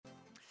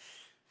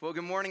Well,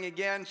 good morning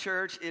again,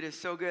 church. It is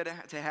so good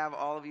to have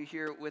all of you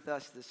here with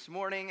us this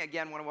morning.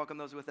 Again, I want to welcome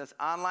those with us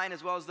online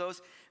as well as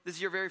those. This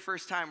is your very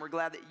first time. We're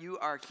glad that you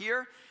are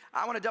here.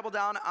 I want to double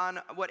down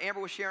on what Amber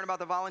was sharing about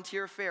the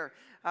volunteer fair.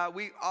 A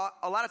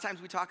lot of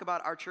times we talk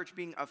about our church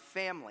being a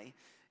family.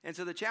 And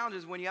so the challenge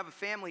is when you have a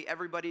family,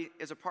 everybody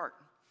is a part.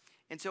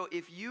 And so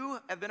if you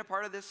have been a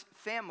part of this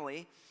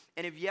family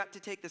and have yet to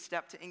take the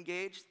step to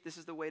engage, this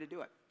is the way to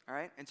do it. All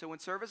right? And so when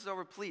service is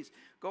over, please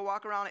go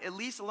walk around, at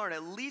least learn,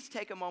 at least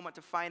take a moment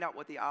to find out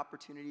what the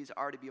opportunities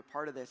are to be a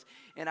part of this.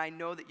 And I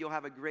know that you'll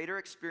have a greater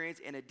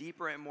experience and a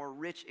deeper and more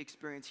rich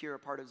experience here, a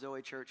part of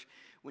Zoe Church,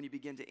 when you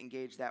begin to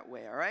engage that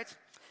way. All right?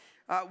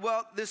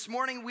 Well, this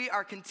morning we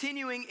are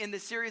continuing in the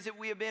series that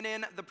we have been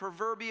in, the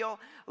Proverbial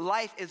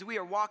Life, as we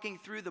are walking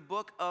through the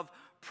book of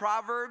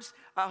Proverbs.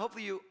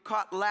 Hopefully you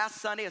caught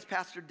last Sunday as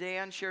Pastor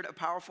Dan shared a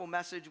powerful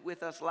message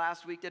with us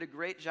last week, did a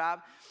great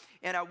job.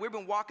 And we've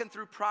been walking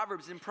through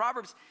Proverbs, and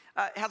Proverbs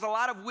has a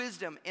lot of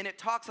wisdom, and it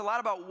talks a lot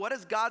about what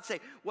does God say,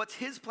 what's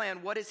his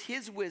plan, what is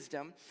his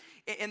wisdom.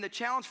 And the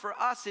challenge for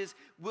us is,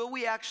 will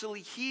we actually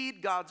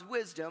heed God's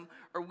wisdom,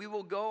 or we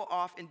will go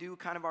off and do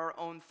kind of our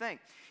own thing?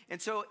 And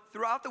so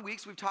throughout the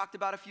weeks, we've talked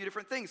about a few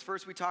different things.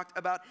 First, we talked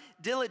about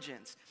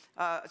diligence.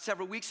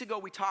 Several weeks ago,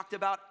 we talked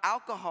about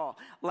alcohol.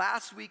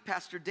 Last week,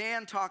 Pastor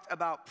Dan talked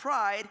about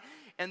pride.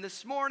 And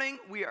this morning,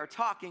 we are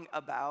talking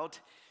about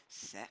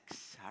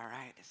sex. All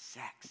right,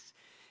 sex.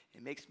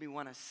 It makes me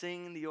want to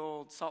sing the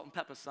old Salt and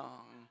Pepper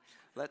song.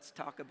 Let's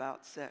talk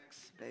about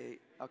sex, babe.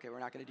 Okay, we're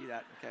not going to do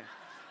that. Okay.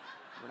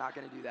 We're not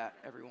going to do that,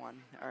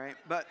 everyone, all right?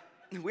 But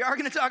we are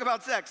going to talk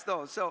about sex,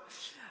 though. So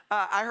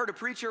I heard a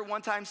preacher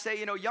one time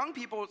say, young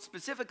people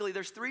specifically,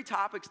 there's 3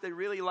 topics they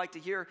really like to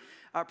hear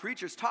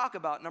preachers talk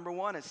about. Number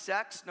 1 is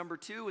sex. Number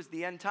 2 is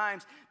the end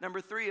times. Number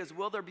 3 is,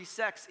 will there be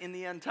sex in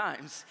the end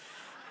times?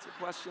 It's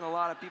a question a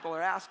lot of people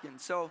are asking.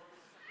 So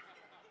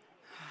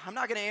I'm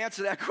not going to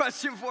answer that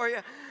question for you.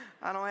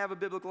 I don't have a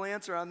biblical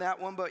answer on that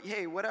one, but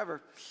hey,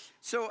 whatever.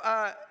 So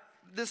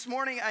this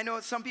morning, I know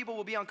some people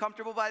will be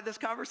uncomfortable by this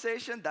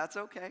conversation. That's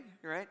okay,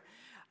 right?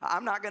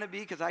 I'm not going to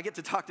be, because I get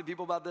to talk to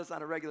people about this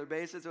on a regular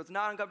basis, so it's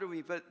not uncomfortable for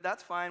me, but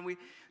that's fine. We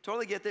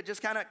totally get that.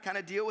 Just kind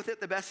of deal with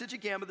it the best that you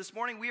can. But this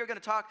morning, we are going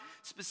to talk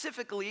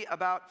specifically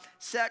about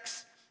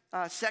sex,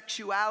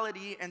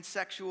 sexuality, and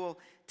sexual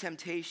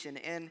temptation.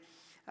 And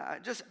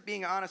just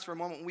being honest for a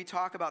moment, when we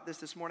talk about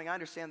this morning, I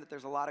understand that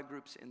there's a lot of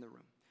groups in the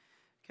room.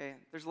 Okay,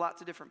 there's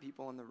lots of different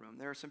people in the room.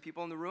 There are some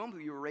people in the room who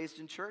you were raised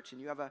in church, and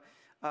you have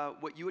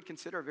what you would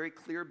consider a very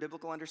clear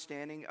biblical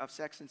understanding of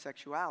sex and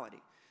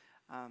sexuality.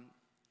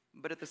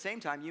 But at the same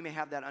time, you may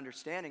have that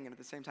understanding, and at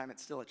the same time,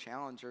 it's still a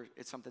challenge, or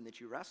it's something that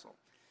you wrestle.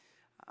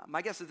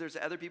 My guess is there's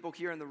other people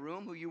here in the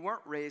room who you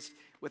weren't raised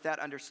with that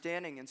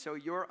understanding, and so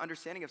your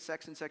understanding of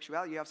sex and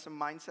sexuality, you have some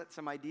mindset,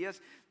 some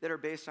ideas that are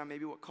based on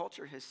maybe what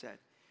culture has said.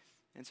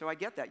 And so I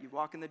get that. You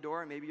walk in the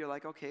door, and maybe you're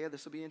like, okay,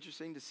 this will be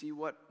interesting to see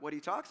what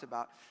he talks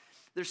about.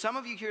 There's some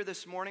of you here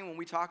this morning, when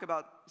we talk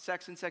about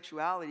sex and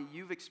sexuality,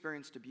 you've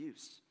experienced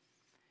abuse.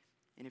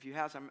 And if you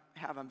have,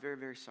 I'm very,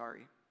 very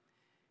sorry.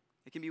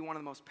 It can be one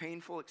of the most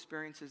painful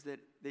experiences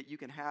that you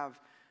can have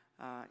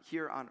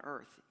here on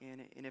earth.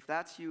 And if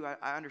that's you,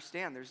 I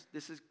understand.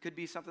 Could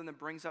be something that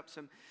brings up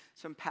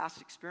some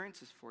past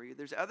experiences for you.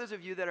 There's others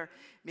of you that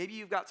maybe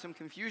you've got some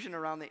confusion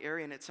around the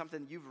area, and it's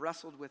something you've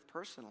wrestled with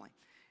personally.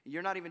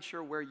 You're not even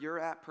sure where you're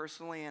at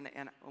personally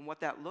and what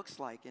that looks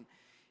like.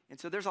 And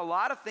so there's a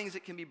lot of things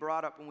that can be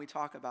brought up when we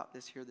talk about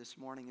this here this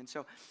morning. And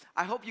so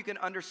I hope you can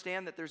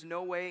understand that there's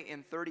no way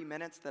in 30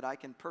 minutes that I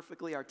can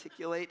perfectly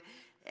articulate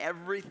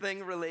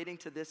everything relating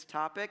to this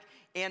topic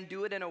and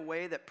do it in a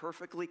way that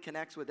perfectly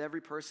connects with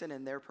every person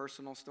in their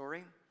personal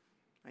story.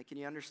 Right? Can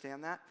you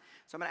understand that?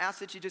 So I'm going to ask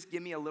that you just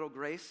give me a little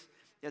grace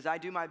as I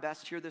do my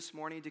best here this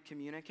morning to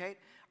communicate.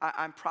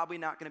 I'm probably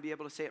not going to be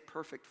able to say it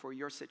perfect for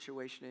your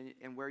situation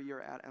and where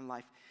you're at in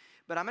life.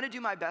 But I'm going to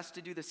do my best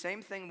to do the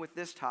same thing with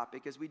this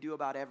topic as we do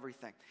about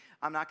everything.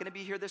 I'm not going to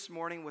be here this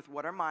morning with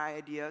what are my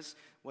ideas,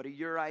 what are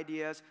your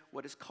ideas,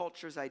 what is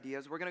culture's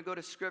ideas. We're going to go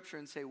to Scripture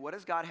and say, what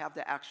does God have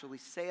to actually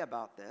say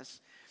about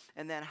this?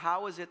 And then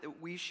how is it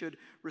that we should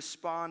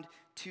respond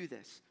to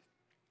this?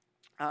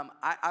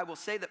 I will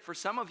say that for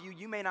some of you,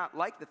 you may not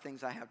like the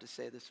things I have to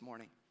say this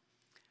morning.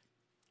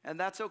 And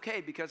that's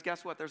okay, because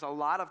guess what? There's a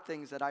lot of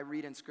things that I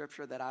read in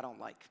Scripture that I don't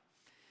like.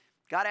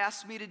 God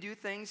asks me to do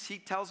things, he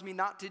tells me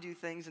not to do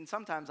things, and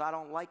sometimes I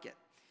don't like it.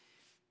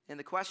 And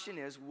the question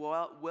is,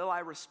 will I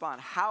respond?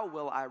 How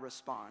will I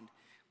respond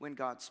when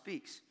God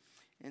speaks?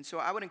 And so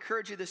I would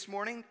encourage you this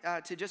morning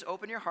to just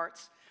open your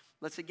hearts.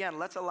 Let's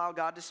allow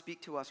God to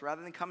speak to us.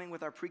 Rather than coming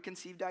with our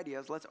preconceived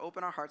ideas, let's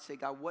open our hearts, say,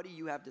 God, what do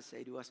you have to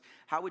say to us?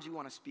 How would you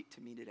want to speak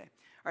to me today?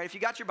 All right, if you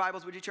got your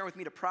Bibles, would you turn with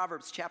me to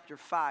Proverbs chapter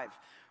 5?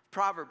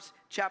 Proverbs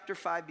chapter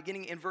 5,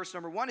 beginning in verse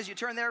number 1. As you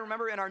turn there,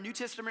 remember in our New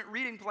Testament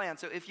reading plan.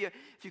 So if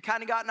you've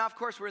kind of gotten off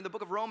course, we're in the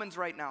book of Romans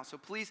right now. So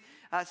please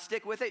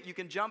stick with it. You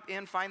can jump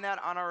in, find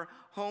that on our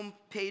home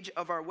page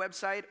of our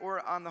website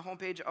or on the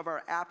homepage of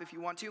our app if you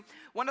want to.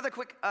 One other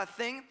quick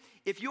thing.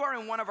 If you are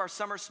in one of our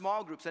summer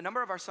small groups, a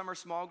number of our summer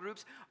small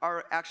groups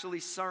are actually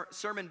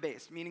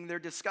sermon-based, meaning they're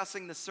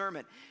discussing the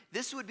sermon.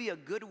 This would be a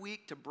good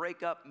week to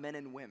break up men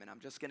and women.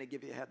 I'm just going to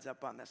give you a heads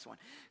up on this one.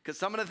 Because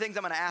some of the things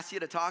I'm going to ask you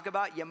to talk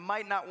about, you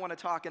might not want to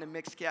talk in a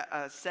mixed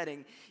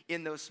setting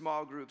in those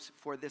small groups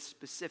for this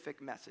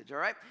specific message, all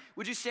right?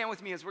 Would you stand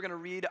with me as we're going to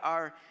read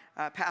our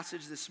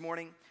passage this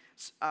morning?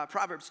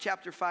 Proverbs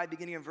chapter 5,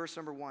 beginning in verse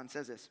number 1,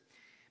 says this.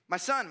 My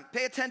son,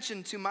 pay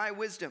attention to my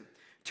wisdom.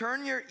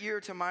 Turn your ear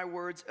to my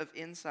words of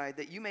insight,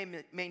 that you may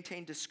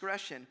maintain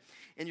discretion,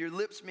 and your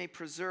lips may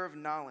preserve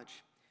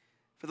knowledge.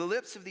 For the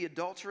lips of the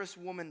adulterous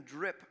woman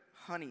drip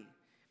honey,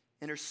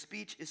 and her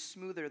speech is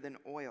smoother than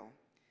oil.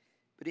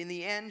 But in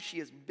the end she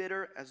is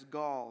bitter as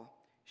gall,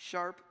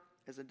 sharp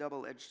as a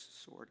double-edged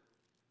sword.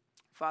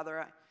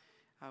 Father,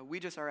 we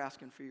just are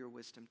asking for your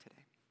wisdom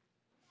today.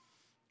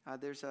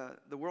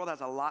 The world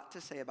has a lot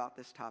to say about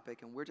this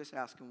topic, and we're just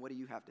asking, what do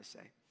you have to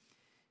say?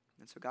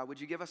 And so, God,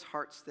 would you give us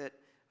hearts that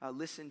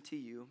listen to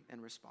you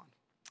and respond?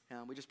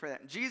 We just pray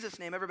that. In Jesus'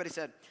 name, everybody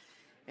said,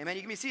 amen.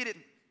 You can be seated.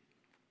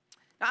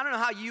 Now, I don't know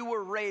how you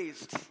were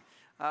raised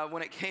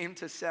when it came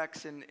to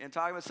sex and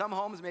talking about some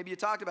homes, maybe you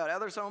talked about it.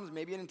 Other homes,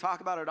 maybe you didn't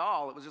talk about it at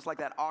all. It was just like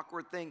that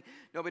awkward thing.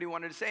 Nobody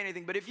wanted to say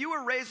anything. But if you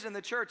were raised in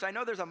the church, I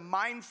know there's a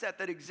mindset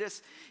that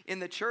exists in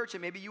the church,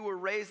 and maybe you were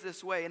raised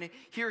this way. And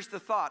here's the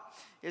thought.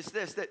 It's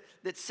this,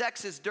 that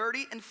sex is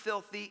dirty and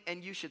filthy,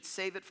 and you should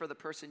save it for the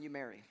person you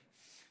marry.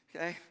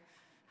 Okay?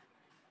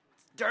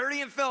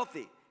 Dirty and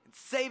filthy, and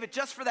save it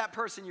just for that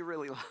person you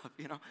really love,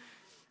 you know.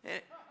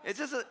 It's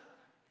just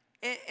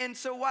and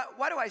so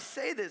why do I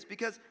say this?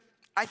 Because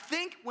I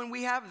think when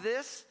we have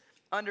this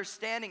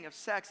understanding of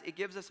sex, it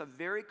gives us a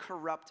very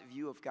corrupt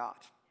view of God,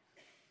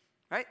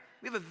 right?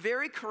 We have a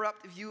very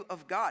corrupt view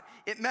of God.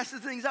 It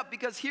messes things up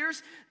because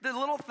here's the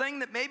little thing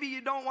that maybe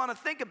you don't want to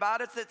think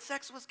about. It's that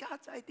sex was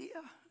God's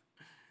idea.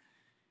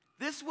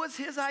 This was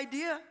his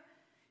idea.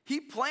 He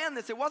planned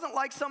this. It wasn't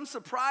like some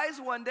surprise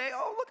one day.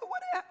 Oh, look at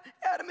what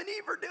Adam and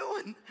Eve are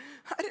doing.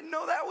 I didn't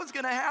know that was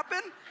going to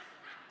happen.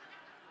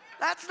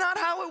 That's not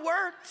how it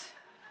worked.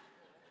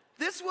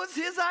 This was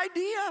his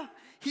idea.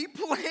 He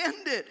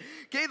planned it.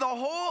 Okay,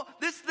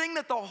 this thing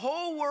that the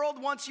whole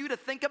world wants you to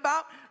think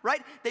about,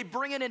 right? They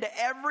bring it into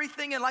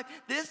everything in life.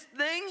 This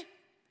thing,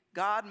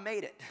 God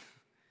made it.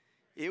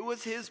 It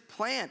was his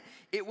plan.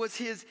 It was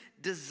his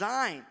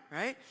design,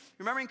 right?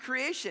 Remember in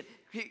creation,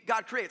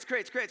 God creates,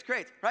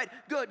 right?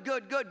 Good.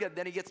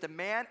 Then he gets to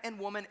man and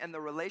woman and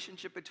the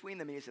relationship between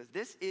them. And he says,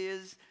 this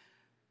is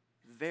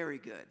very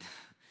good.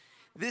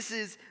 This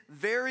is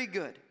very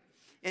good.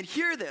 And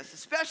hear this,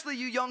 especially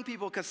you young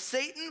people, because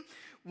Satan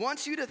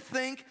wants you to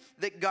think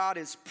that God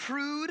is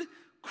prude,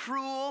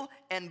 cruel,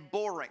 and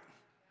boring.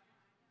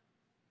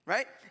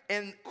 Right?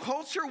 And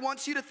culture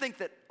wants you to think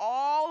that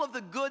all of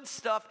the good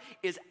stuff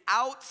is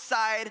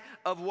outside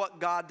of what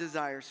God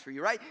desires for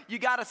you, right? You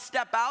got to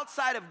step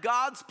outside of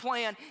God's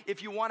plan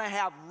if you want to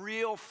have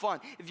real fun,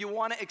 if you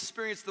want to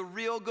experience the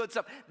real good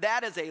stuff.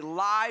 That is a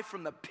lie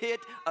from the pit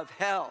of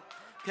hell,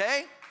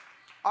 okay?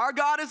 Our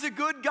God is a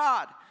good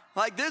God.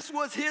 Like this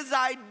was his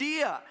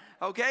idea,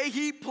 okay?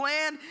 He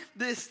planned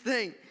this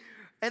thing.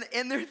 And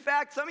in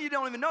fact, some of you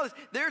don't even know this.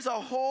 There's a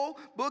whole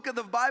book of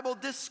the Bible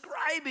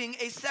describing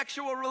a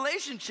sexual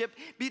relationship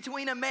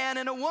between a man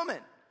and a woman.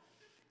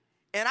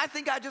 And I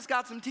think I just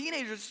got some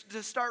teenagers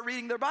to start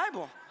reading their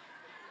Bible.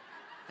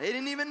 They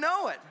didn't even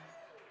know it,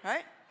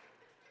 right?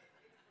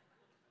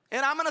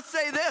 And I'm going to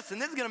say this, and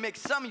this is going to make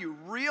some of you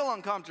real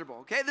uncomfortable,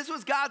 okay? This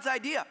was God's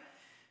idea.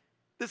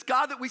 This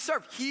God that we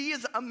serve, he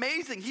is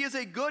amazing. He is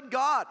a good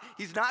God.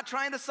 He's not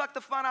trying to suck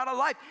the fun out of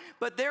life.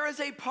 But there is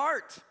a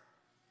part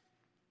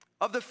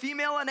of the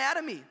female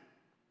anatomy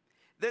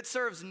that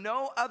serves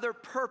no other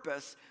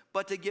purpose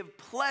but to give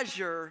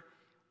pleasure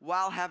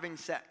while having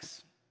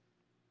sex.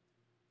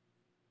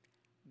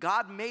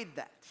 God made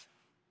that.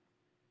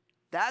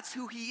 That's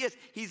who he is.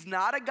 He's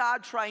not a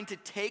God trying to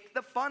take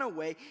the fun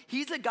away.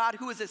 He's a God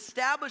who has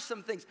established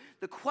some things.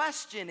 The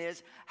question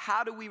is,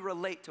 how do we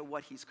relate to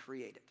what he's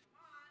created?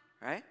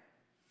 Right?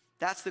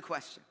 That's the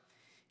question.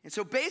 And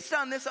so based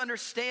on this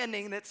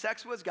understanding that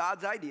sex was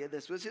God's idea,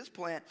 this was his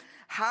plan,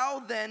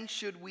 how then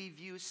should we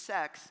view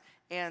sex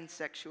and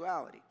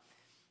sexuality?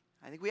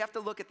 I think we have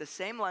to look at the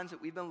same lens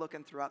that we've been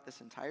looking throughout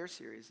this entire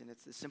series, and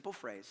it's the simple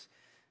phrase,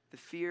 the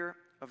fear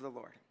of the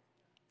Lord.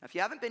 Now, if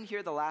you haven't been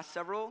here the last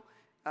several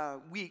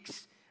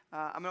weeks,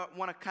 I'm going to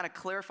want to kind of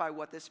clarify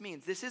what this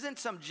means. This isn't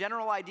some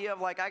general idea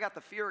of like, I got the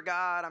fear of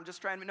God, I'm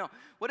just trying to, no.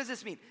 What does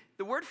this mean?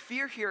 The word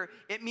fear here,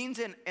 it means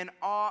an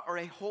awe or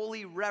a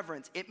holy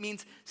reverence. It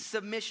means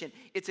submission.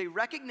 It's a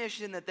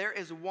recognition that there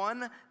is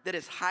one that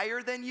is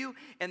higher than you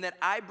and that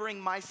I bring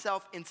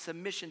myself in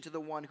submission to the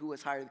one who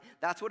is higher than me.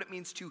 That's what it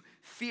means to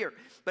fear.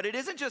 But it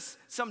isn't just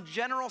some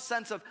general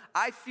sense of,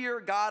 I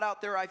fear God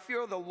out there, I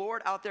fear the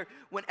Lord out there.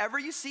 Whenever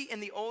you see in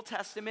the Old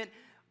Testament,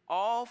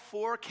 all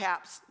 4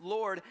 caps,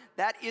 Lord,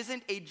 that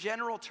isn't a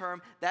general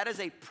term. That is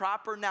a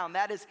proper noun.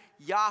 That is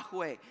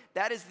Yahweh.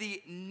 That is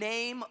the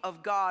name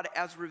of God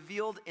as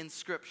revealed in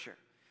Scripture.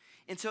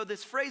 And so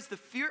this phrase, the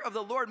fear of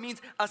the Lord,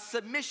 means a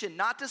submission,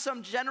 not to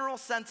some general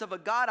sense of a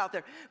God out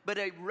there, but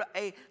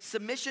a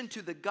submission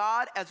to the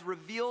God as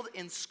revealed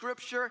in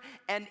Scripture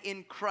and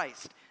in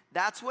Christ.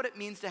 That's what it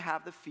means to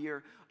have the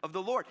fear of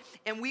the Lord.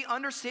 And we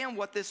understand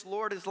what this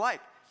Lord is like.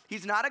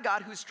 He's not a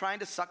God who's trying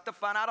to suck the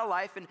fun out of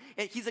life, and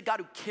he's a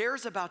God who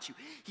cares about you.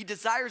 He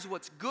desires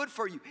what's good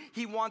for you.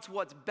 He wants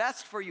what's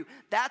best for you.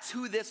 That's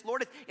who this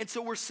Lord is. And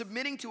so we're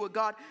submitting to a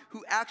God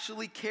who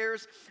actually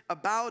cares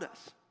about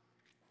us.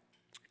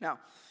 Now,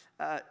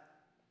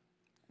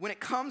 when it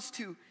comes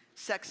to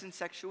sex and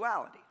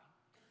sexuality,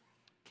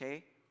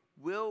 okay,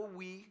 will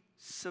we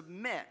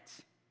submit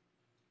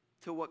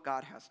to what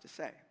God has to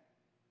say?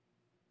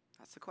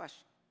 That's the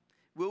question.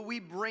 Will we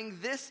bring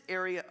this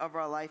area of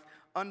our life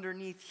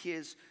underneath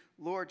his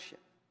lordship?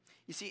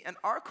 You see, in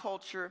our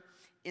culture,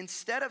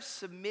 instead of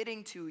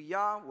submitting to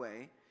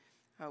Yahweh,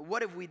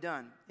 what have we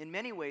done? In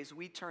many ways,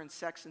 we turn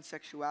sex and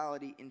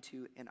sexuality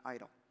into an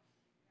idol.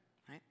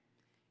 Right?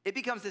 It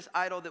becomes this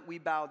idol that we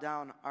bow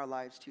down our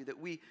lives to, that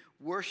we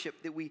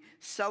worship, that we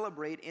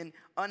celebrate in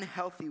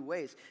unhealthy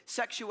ways.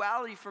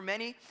 Sexuality for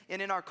many and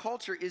in our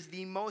culture is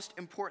the most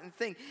important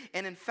thing.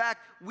 And in fact,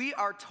 we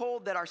are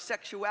told that our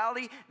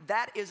sexuality,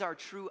 that is our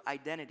true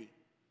identity.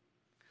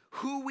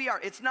 Who we are.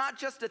 It's not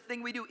just a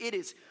thing we do, it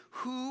is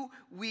who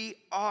we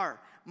are.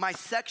 My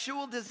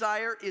sexual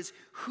desire is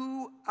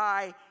who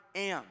I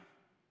am.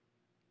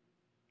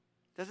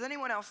 Does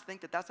anyone else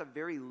think that that's a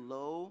very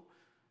low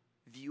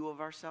view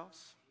of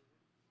ourselves?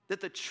 That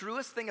the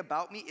truest thing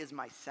about me is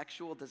my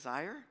sexual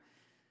desire?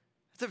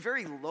 It's a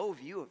very low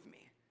view of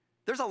me.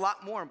 There's a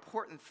lot more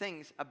important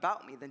things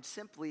about me than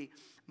simply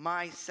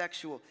my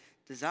sexual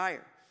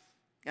desire.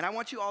 And I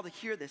want you all to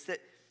hear this, that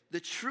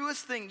the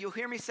truest thing, you'll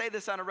hear me say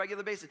this on a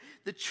regular basis,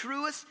 the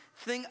truest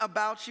thing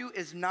about you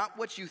is not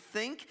what you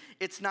think,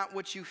 it's not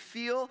what you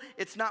feel,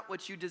 it's not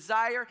what you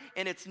desire,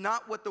 and it's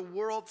not what the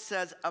world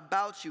says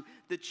about you.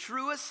 The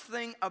truest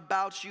thing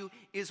about you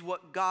is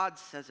what God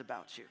says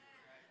about you.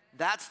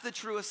 That's the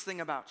truest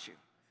thing about you.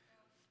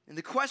 And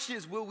the question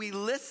is, will we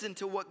listen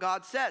to what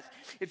God says?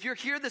 If you're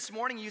here this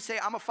morning and you say,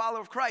 I'm a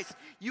follower of Christ,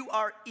 you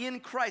are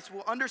in Christ.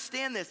 Well,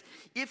 understand this.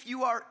 If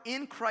you are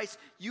in Christ,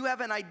 you have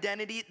an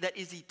identity that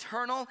is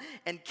eternal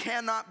and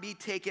cannot be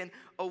taken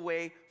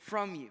away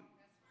from you.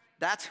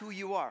 That's who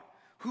you are.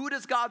 Who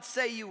does God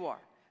say you are?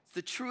 It's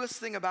the truest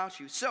thing about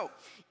you. So,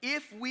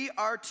 if we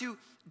are to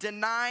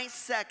deny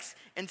sex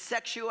and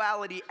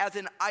sexuality as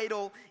an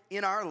idol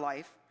in our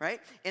life, right?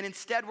 And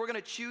instead we're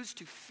going to choose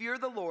to fear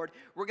the Lord,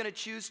 we're going to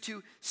choose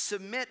to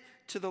submit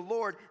to the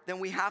Lord, then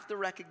we have to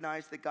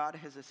recognize that God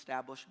has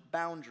established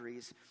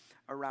boundaries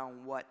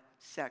around what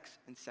sex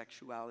and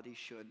sexuality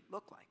should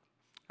look like.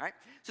 All right?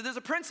 So there's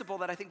a principle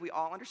that I think we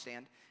all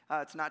understand.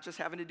 It's not just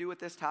having to do with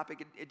this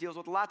topic. It deals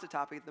with lots of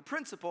topics. The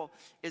principle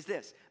is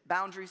this.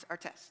 Boundaries are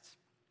tests.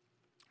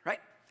 Right?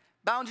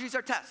 Boundaries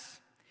are tests.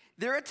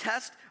 They're a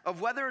test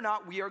of whether or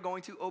not we are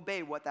going to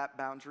obey what that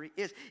boundary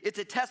is. It's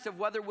a test of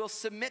whether we'll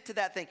submit to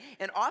that thing.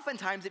 And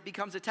oftentimes it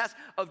becomes a test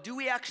of, do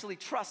we actually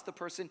trust the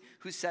person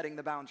who's setting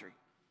the boundary?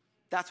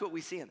 That's what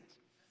we see in this.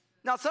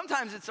 Now,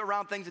 sometimes it's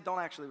around things that don't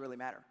actually really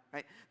matter,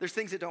 right? There's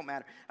things that don't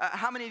matter.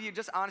 How many of you,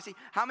 just honestly,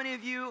 how many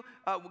of you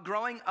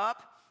growing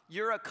up,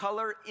 you're a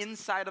color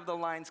inside of the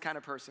lines kind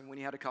of person when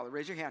you had a color?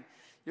 Raise your hand.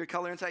 You're a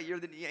color inside.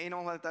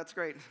 That's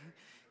great.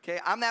 Okay,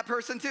 I'm that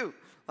person too.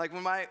 Like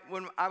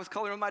when I was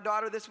coloring with my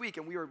daughter this week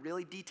and we were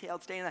really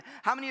detailed staying there.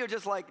 How many of you are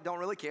just like, don't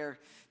really care?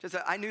 Just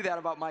I knew that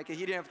about Micah.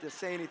 He didn't have to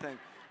say anything.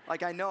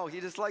 Like I know,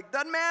 he just like,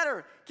 doesn't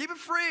matter. Keep it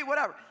free,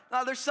 whatever.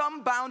 Now there's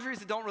some boundaries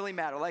that don't really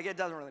matter. Like it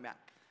doesn't really matter.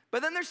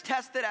 But then there's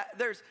tests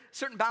there's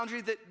certain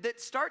boundaries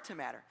that start to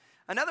matter.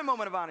 Another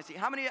moment of honesty.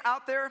 How many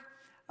out there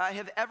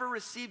have ever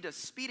received a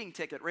speeding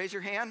ticket? Raise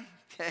your hand.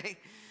 Okay,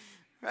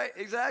 right,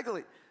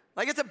 exactly.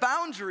 Like it's a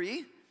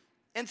boundary.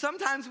 And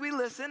sometimes we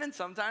listen and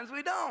sometimes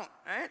we don't,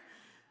 right?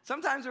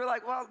 Sometimes we're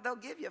like, well, they'll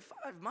give you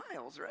 5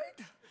 miles, right?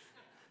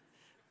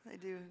 They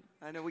do.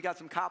 I know we got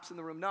some cops in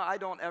the room. No, I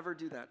don't ever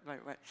do that. Right.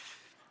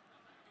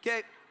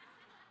 Okay.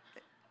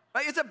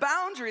 Right, it's a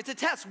boundary. It's a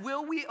test.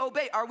 Will we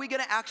obey? Are we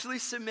going to actually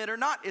submit or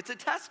not? It's a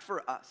test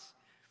for us.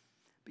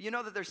 But you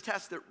know that there's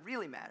tests that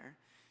really matter.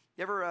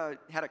 You ever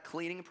had a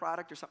cleaning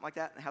product or something like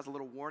that and it has a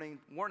little warning,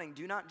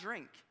 do not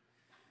drink.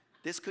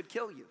 This could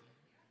kill you.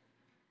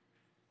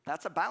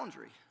 That's a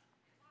boundary.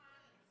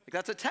 Like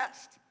that's a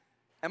test.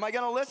 Am I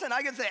going to listen?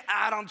 I can say,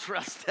 I don't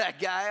trust that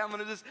guy. I'm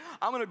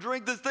going to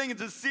drink this thing and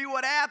just see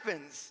what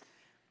happens.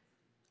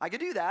 I could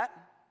do that.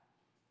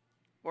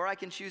 Or I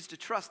can choose to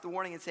trust the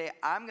warning and say,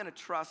 I'm going to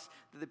trust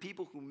that the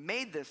people who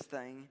made this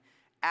thing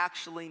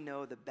actually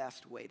know the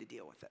best way to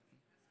deal with it.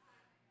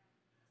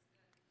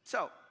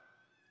 So,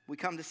 we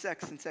come to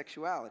sex and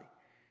sexuality.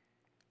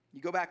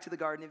 You go back to the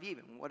Garden of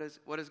Eden. What does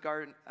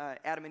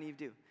Adam and Eve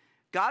do?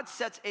 God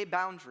sets a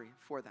boundary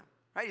for them,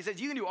 right? He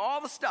says, you can do all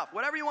the stuff,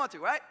 whatever you want to,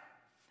 right?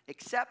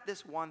 Except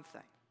this one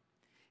thing.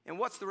 And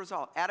what's the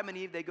result? Adam and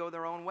Eve, they go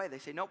their own way. They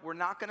say, nope, we're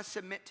not going to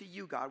submit to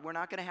you, God. We're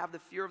not going to have the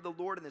fear of the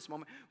Lord in this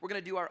moment. We're going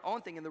to do our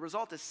own thing. And the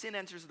result is sin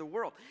enters the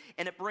world.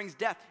 And it brings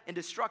death and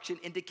destruction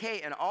and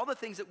decay and all the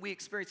things that we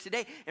experience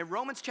today. And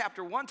Romans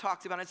chapter 1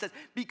 talks about it. It says,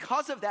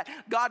 because of that,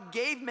 God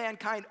gave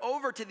mankind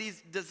over to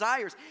these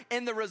desires.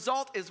 And the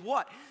result is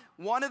what?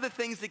 One of the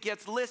things that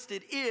gets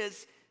listed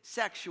is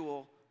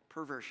sexual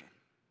perversion.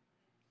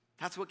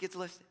 That's what gets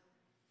listed.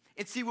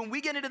 And see, when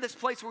we get into this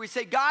place where we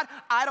say, God,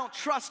 I don't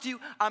trust you.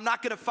 I'm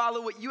not going to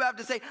follow what you have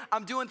to say.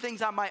 I'm doing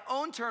things on my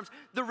own terms.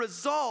 The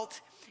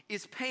result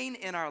is pain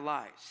in our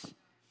lives.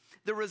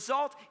 The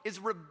result is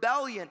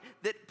rebellion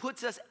that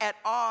puts us at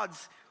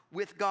odds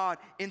with God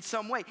in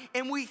some way.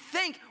 And we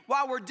think,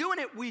 while we're doing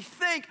it, we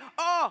think,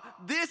 oh,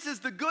 this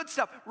is the good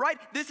stuff, right?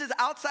 This is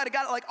outside of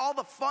God. Like all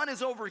the fun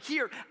is over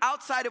here,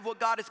 outside of what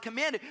God has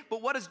commanded.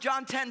 But what does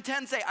John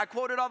 10:10 say? I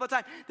quote it all the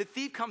time. The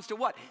thief comes to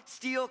what?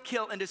 Steal,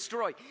 kill, and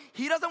destroy.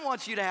 He doesn't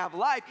want you to have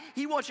life.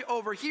 He wants you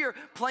over here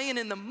playing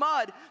in the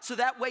mud so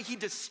that way he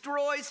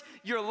destroys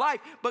your life.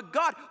 But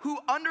God, who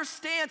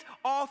understands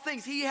all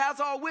things, he has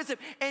all wisdom,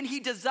 and he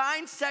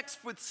designed sex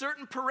with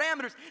certain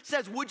parameters,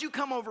 says, would you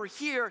come over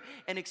here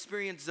and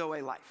experience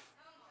Zoe life?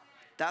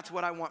 That's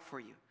what I want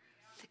for you.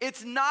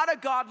 It's not a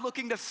God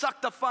looking to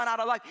suck the fun out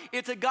of life.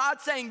 It's a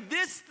God saying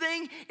this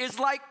thing is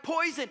like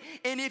poison,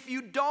 and if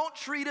you don't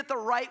treat it the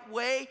right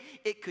way,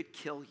 it could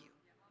kill you.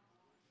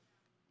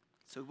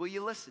 So will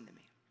you listen to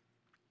me?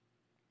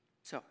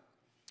 So,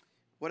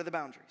 what are the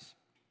boundaries?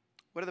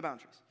 What are the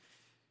boundaries?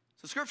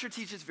 So Scripture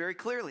teaches very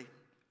clearly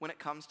when it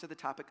comes to the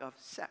topic of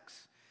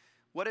sex.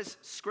 What is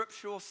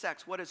scriptural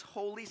sex? What is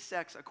holy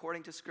sex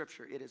according to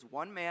Scripture? It is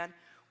one man,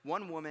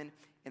 one woman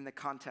in the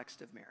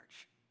context of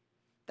marriage.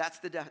 That's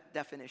the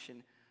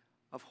definition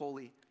of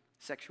holy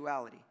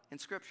sexuality in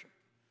Scripture.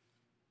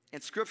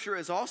 And Scripture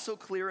is also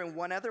clear in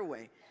one other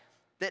way,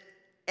 that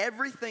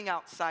everything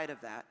outside of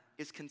that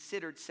is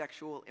considered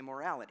sexual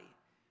immorality,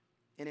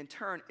 and in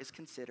turn is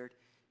considered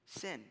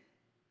sin.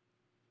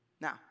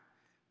 Now,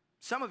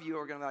 some of you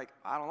are going to be like,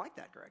 I don't like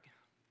that, Greg.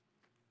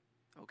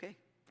 Okay.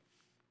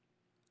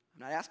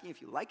 I'm not asking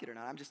if you like it or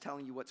not. I'm just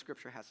telling you what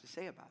Scripture has to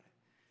say about it.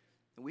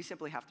 And we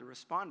simply have to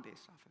respond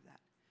based off of that.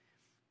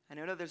 And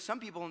I know there's some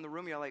people in the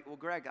room, you're like, well,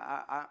 Greg,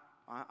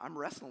 I'm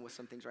wrestling with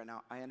some things right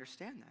now. I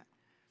understand that.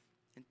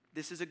 And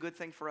this is a good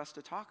thing for us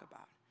to talk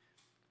about.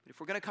 But if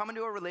we're going to come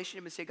into a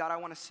relationship and say, God, I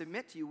want to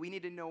submit to you, we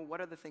need to know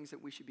what are the things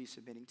that we should be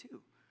submitting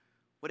to.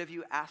 What have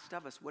you asked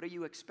of us? What are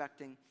you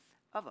expecting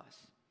of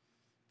us?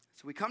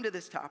 So we come to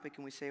this topic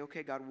and we say,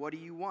 okay, God, what do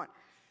you want?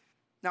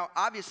 Now,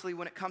 obviously,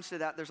 when it comes to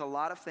that, there's a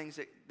lot of things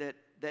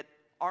that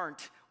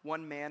aren't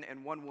one man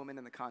and one woman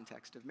in the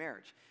context of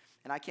marriage.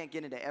 And I can't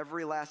get into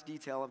every last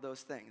detail of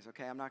those things,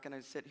 okay? I'm not going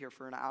to sit here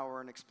for an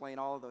hour and explain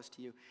all of those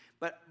to you.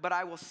 But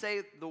I will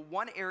say the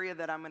one area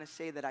that I'm going to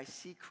say that I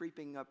see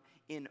creeping up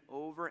in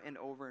over and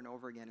over and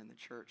over again in the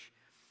church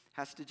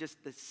has to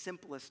just the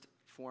simplest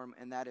form,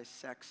 and that is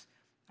sex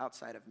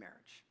outside of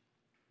marriage.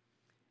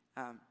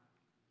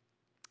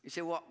 You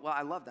say, well,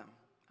 I love them.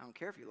 I don't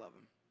care if you love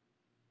them.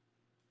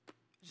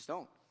 I just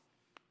don't.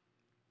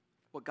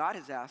 What God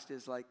has asked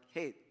is like,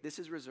 hey, this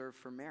is reserved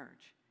for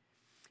marriage.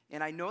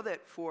 And I know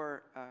that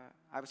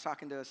I was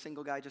talking to a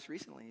single guy just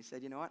recently. He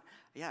said, you know what?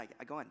 Yeah,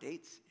 I go on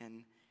dates,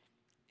 and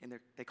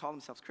they call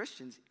themselves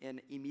Christians, and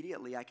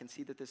immediately I can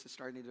see that this is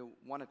starting to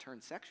want to turn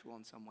sexual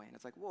in some way. And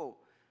it's like, whoa.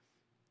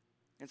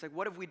 And it's like,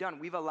 what have we done?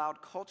 We've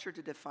allowed culture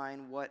to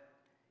define what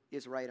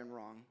is right and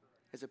wrong,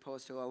 as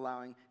opposed to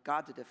allowing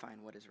God to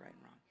define what is right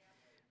and wrong.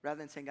 Rather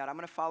than saying, God, I'm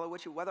going to follow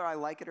what you, whether I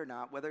like it or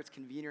not, whether it's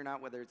convenient or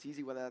not, whether it's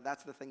easy, whether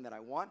that's the thing that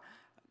I want,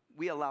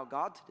 we allow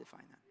God to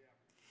define that.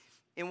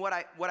 And what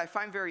I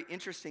find very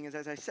interesting is,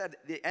 as I said,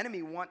 the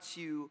enemy wants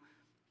you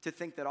to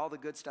think that all the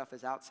good stuff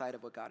is outside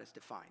of what God has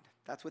defined.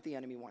 That's what the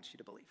enemy wants you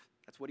to believe.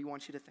 That's what he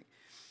wants you to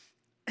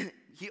think.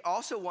 He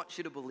also wants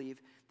you to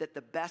believe that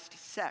the best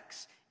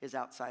sex is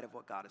outside of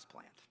what God has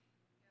planned.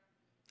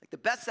 Like the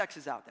best sex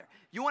is out there.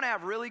 You want to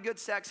have really good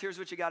sex, here's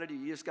what you got to do.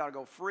 You just got to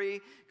go free,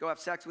 go have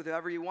sex with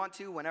whoever you want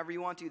to, whenever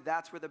you want to.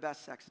 That's where the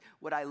best sex is.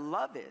 What I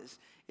love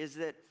is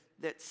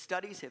that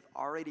studies have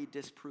already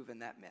disproven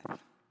that myth.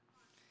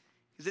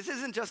 This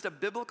isn't just a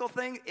biblical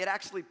thing, it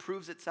actually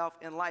proves itself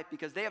in life,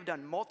 because they have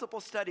done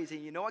multiple studies,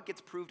 and you know what gets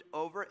proved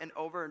over and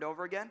over and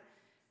over again?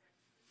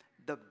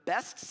 The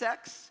best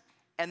sex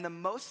and the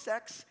most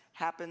sex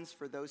happens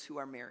for those who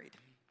are married.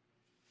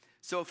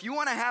 So if you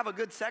want to have a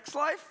good sex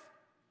life,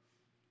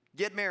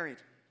 get married.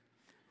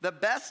 The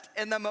best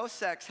and the most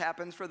sex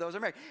happens for those who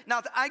are married.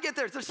 Now, I get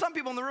there. There's some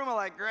people in the room who are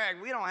like, Greg,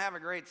 we don't have a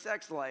great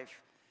sex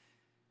life.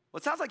 Well,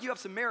 it sounds like you have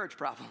some marriage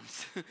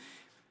problems.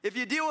 If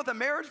you deal with the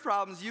marriage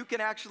problems, you can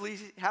actually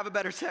have a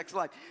better sex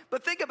life.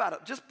 But think about it.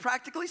 Just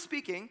practically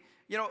speaking,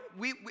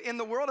 we in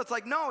the world, it's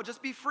like, no,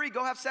 just be free.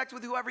 Go have sex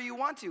with whoever you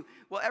want to.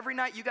 Well, every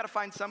night you got to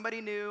find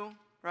somebody new,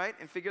 right,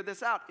 and figure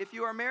this out. If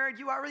you are married,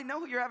 you already know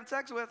who you're having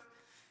sex with,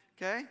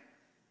 okay?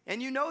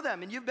 And you know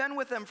them, and you've been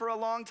with them for a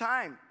long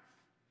time.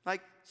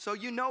 Like, so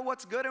you know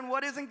what's good and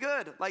what isn't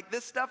good. Like,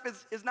 this stuff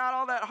is not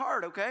all that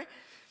hard, okay?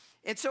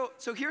 And so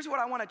here's what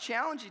I want to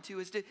challenge you to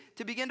is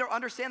to begin to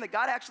understand that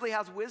God actually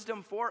has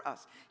wisdom for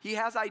us. He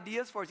has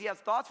ideas for us. He has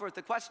thoughts for us.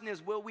 The question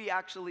is, will we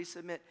actually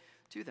submit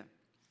to them?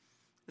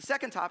 The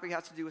second topic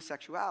has to do with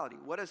sexuality.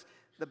 What is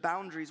the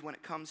boundaries when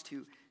it comes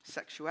to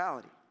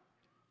sexuality?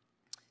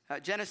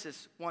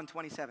 Genesis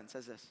 1:27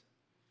 says this.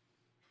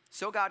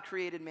 So God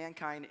created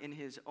mankind in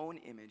his own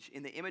image.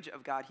 In the image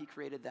of God, he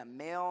created them.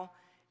 Male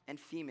and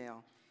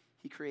female,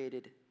 he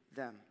created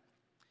them.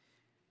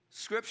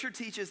 Scripture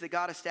teaches that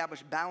God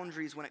established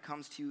boundaries when it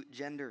comes to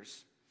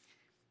genders.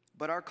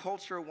 But our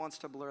culture wants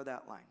to blur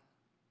that line.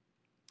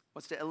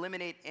 Wants to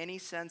eliminate any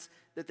sense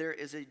that there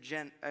is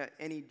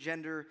any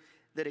gender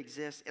that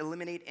exists,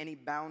 eliminate any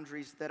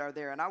boundaries that are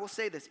there. And I will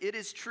say this, it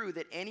is true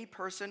that any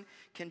person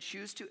can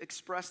choose to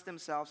express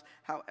themselves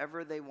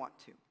however they want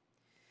to.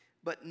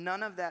 But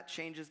none of that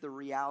changes the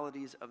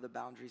realities of the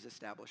boundaries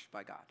established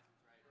by God.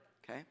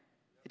 Okay?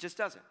 It just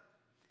doesn't.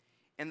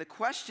 And the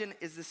question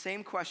is the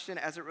same question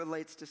as it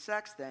relates to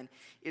sex then,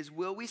 is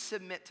will we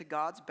submit to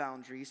God's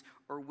boundaries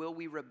or will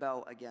we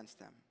rebel against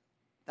them?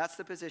 That's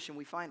the position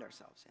we find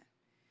ourselves in.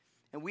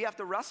 And we have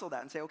to wrestle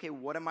that and say, okay,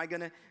 what am I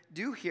going to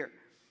do here?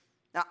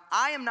 Now,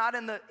 I am not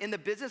in the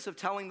business of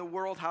telling the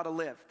world how to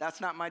live. That's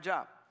not my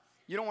job.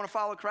 You don't want to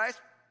follow Christ?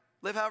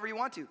 Live however you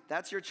want to.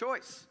 That's your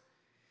choice.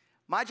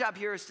 My job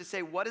here is to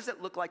say, what does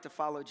it look like to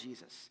follow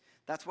Jesus?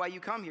 That's why you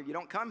come here. You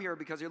don't come here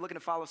because you're looking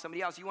to follow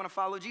somebody else. You want to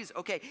follow Jesus.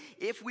 Okay,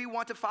 if we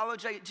want to follow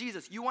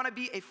Jesus, you want to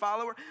be a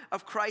follower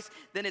of Christ,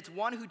 then it's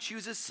one who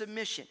chooses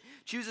submission.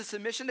 Chooses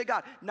submission to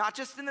God, not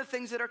just in the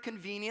things that are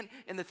convenient,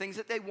 in the things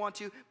that they want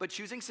to, but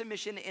choosing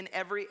submission in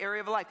every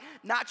area of life.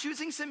 Not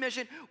choosing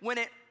submission when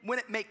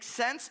it makes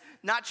sense,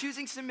 not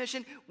choosing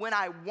submission when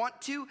I want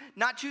to,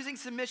 not choosing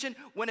submission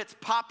when it's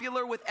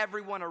popular with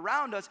everyone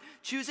around us,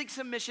 choosing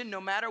submission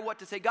no matter what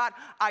to say, God,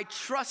 I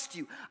trust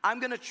you. I'm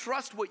going to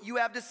trust what you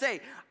have to say.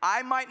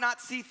 I might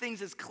not see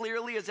things as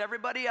clearly as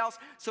everybody else,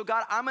 so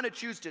God, I'm going to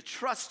choose to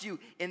trust you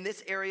in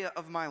this area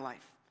of my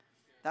life.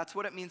 That's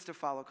what it means to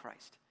follow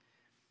Christ.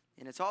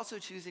 And it's also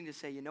choosing to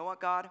say, you know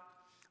what, God?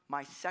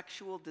 My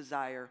sexual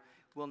desire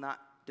will not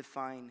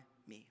define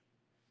me.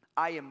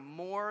 I am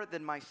more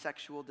than my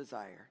sexual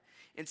desire.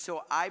 And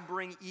so I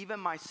bring even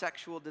my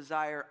sexual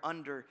desire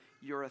under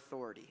your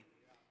authority.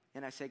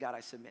 And I say, God, I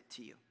submit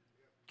to you.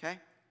 Okay?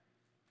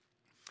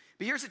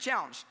 But here's the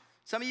challenge.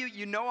 Some of you,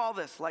 you know all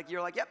this. Like,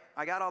 you're like, yep,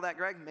 I got all that,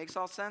 Greg. Makes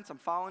all sense. I'm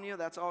following you.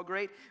 That's all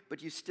great.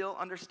 But you still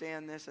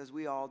understand this, as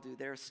we all do.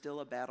 There's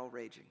still a battle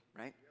raging,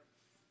 right?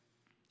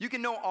 You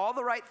can know all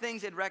the right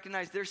things and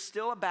recognize there's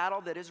still a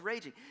battle that is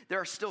raging. There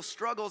are still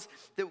struggles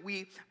that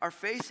we are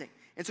facing.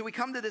 And so we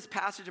come to this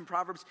passage in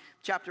Proverbs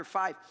chapter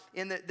 5.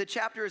 And the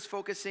chapter is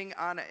focusing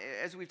on,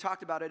 as we've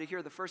talked about it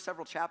here, the first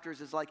several chapters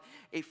is like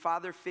a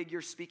father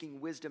figure speaking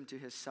wisdom to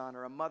his son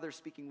or a mother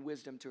speaking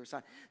wisdom to her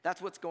son.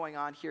 That's what's going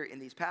on here in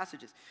these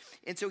passages.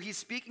 And so he's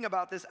speaking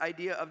about this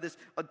idea of this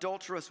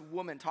adulterous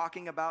woman,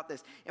 talking about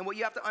this. And what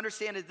you have to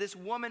understand is this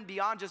woman,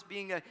 beyond just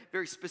being a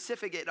very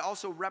specific, it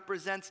also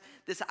represents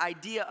this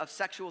idea of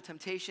sexual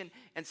temptation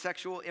and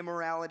sexual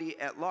immorality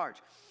at large.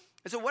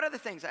 And so what are the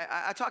things?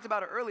 I talked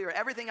about it earlier.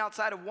 Everything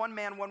outside of one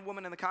man, one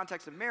woman in the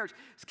context of marriage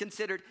is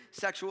considered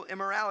sexual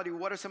immorality.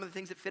 What are some of the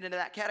things that fit into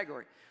that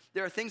category?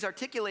 There are things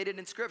articulated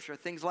in Scripture,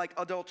 things like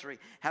adultery,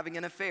 having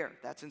an affair,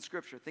 that's in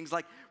Scripture. Things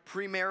like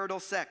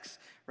premarital sex,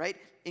 right?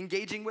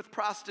 Engaging with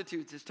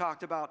prostitutes is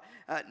talked about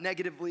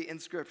negatively in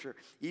Scripture.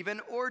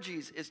 Even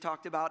orgies is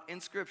talked about in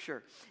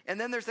Scripture.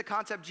 And then there's the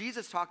concept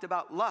Jesus talked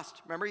about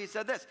lust. Remember, he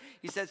said this.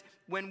 He says,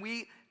 when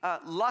we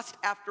lust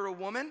after a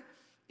woman,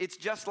 it's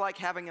just like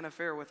having an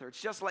affair with her. It's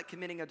just like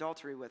committing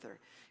adultery with her.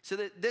 So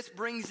that this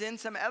brings in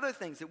some other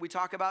things that we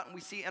talk about and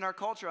we see in our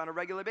culture on a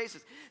regular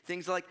basis.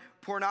 Things like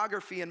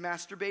pornography and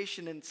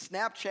masturbation and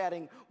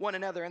Snapchatting one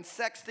another and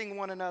sexting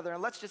one another.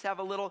 And let's just have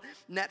a little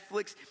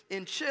Netflix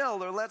and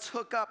chill, or let's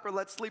hook up, or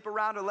let's sleep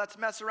around, or let's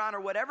mess around,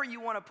 or whatever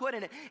you want to put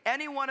in it.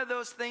 Any one of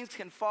those things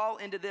can fall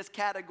into this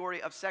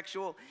category of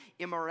sexual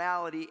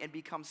immorality and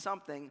become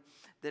something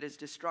that is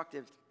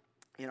destructive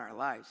in our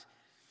lives.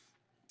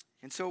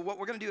 And so what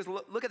we're going to do is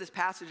look at this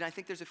passage, and I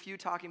think there's a few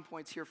talking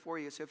points here for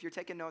you. So if you're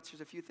taking notes, there's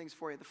a few things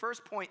for you. The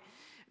first point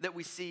that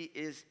we see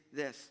is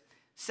this.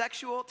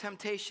 Sexual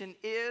temptation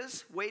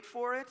is, wait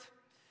for it,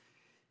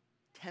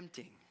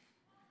 tempting.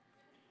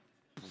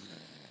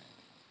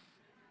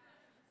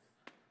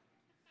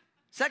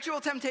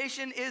 Sexual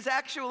temptation is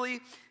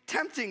actually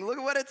tempting. Look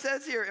at what it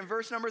says here in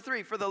verse number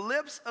 3. For the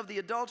lips of the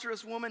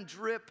adulterous woman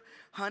drip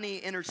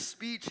honey, and her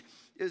speech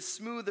is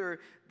smoother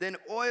than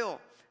oil.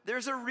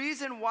 There's a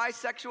reason why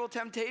sexual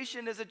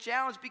temptation is a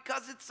challenge,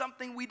 because it's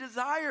something we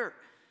desire.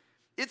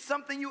 It's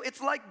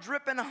it's like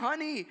dripping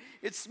honey.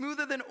 It's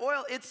smoother than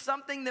oil. It's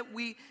something that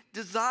we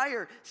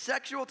desire.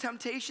 Sexual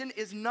temptation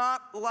is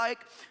not like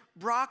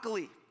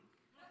broccoli.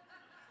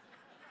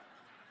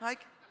 Like,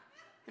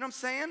 you know what I'm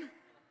saying?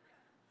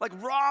 Like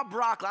raw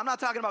broccoli. I'm not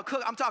talking about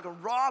cook. I'm talking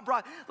raw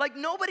broccoli. Like,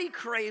 nobody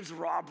craves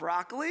raw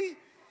broccoli.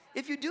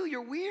 If you do,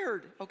 you're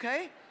weird,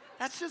 okay?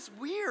 That's just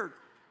weird.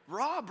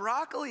 Raw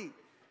broccoli.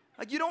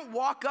 Like, you don't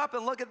walk up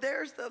and look at,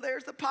 there's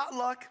the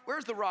potluck.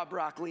 Where's the raw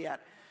broccoli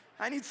at?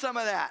 I need some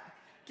of that.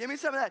 Give me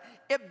some of that.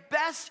 At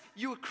best,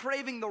 you're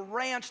craving the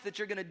ranch that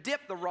you're going to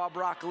dip the raw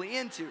broccoli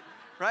into,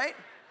 right?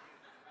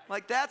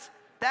 Like, that's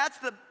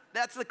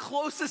the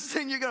closest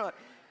thing you're going to.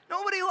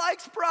 Nobody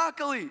likes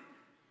broccoli.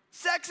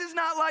 Sex is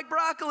not like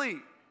broccoli.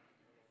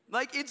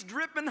 Like, it's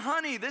dripping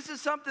honey. This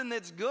is something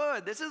that's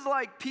good. This is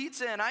like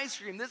pizza and ice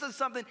cream. This is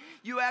something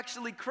you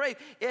actually crave.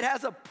 It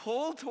has a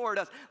pull toward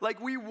us. Like,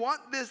 we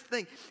want this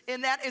thing.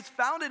 And that is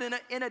founded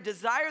in a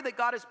desire that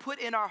God has put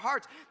in our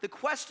hearts. The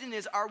question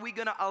is, are we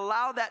going to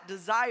allow that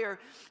desire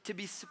to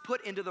be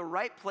put into the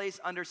right place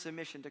under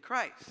submission to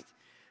Christ?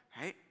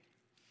 Right?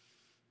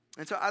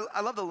 And so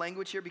I love the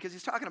language here, because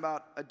he's talking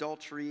about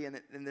adultery and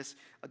this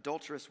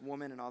adulterous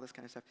woman and all this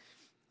kind of stuff.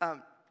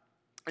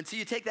 And so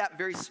you take that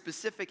very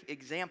specific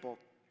example,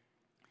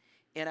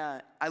 and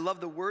I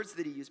love the words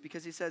that he used,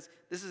 because he says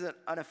this is an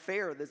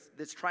affair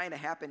that's trying to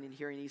happen in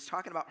here, and he's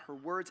talking about her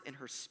words and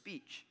her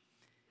speech.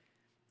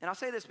 And I'll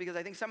say this because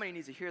I think somebody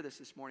needs to hear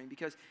this morning,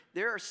 because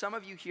there are some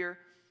of you here,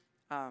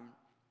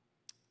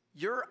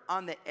 you're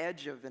on the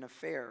edge of an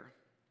affair,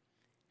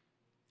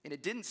 and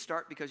it didn't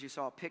start because you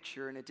saw a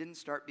picture, and it didn't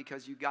start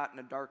because you got in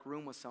a dark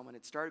room with someone.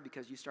 It started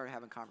because you started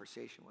having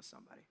conversation with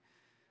somebody.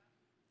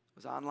 It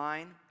was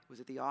online. It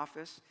was at the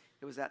office.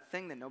 It was that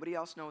thing that nobody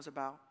else knows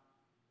about.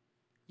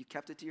 You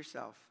kept it to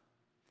yourself,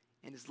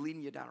 and it's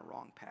leading you down a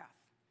wrong path.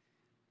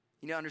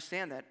 You need to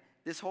understand that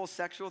this whole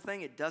sexual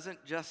thing, it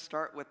doesn't just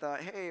start with,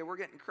 hey, we're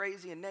getting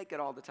crazy and naked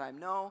all the time.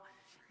 No,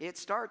 it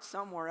starts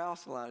somewhere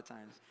else a lot of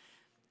times.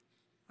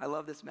 I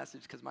love this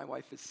message because my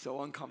wife is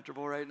so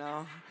uncomfortable right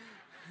now.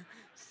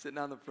 Sitting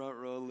on the front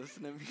row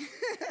listening to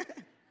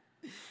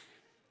me.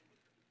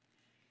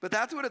 But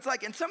that's what it's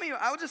like. And some of you,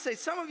 I would just say,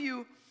 some of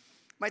you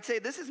might say,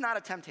 this is not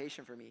a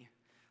temptation for me.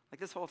 Like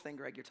this whole thing,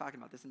 Greg, you're talking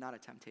about, this is not a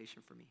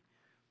temptation for me.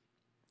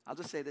 I'll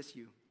just say this to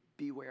you.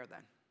 Beware then.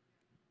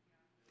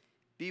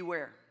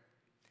 Beware.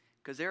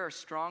 Because there are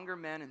stronger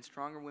men and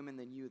stronger women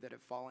than you that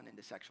have fallen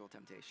into sexual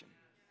temptation.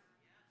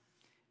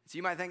 So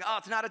you might think, oh,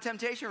 it's not a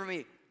temptation for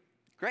me.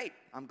 Great.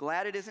 I'm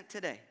glad it isn't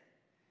today.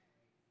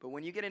 But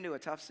when you get into a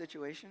tough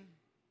situation,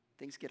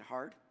 things get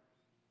hard,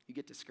 you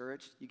get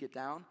discouraged, you get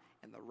down,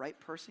 and the right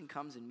person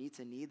comes and meets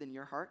a need in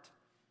your heart,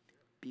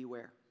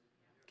 beware.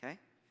 Okay?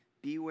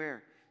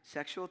 Beware.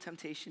 Sexual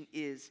temptation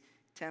is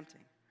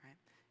tempting. Right?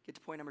 Get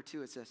to point number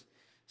 2. It says,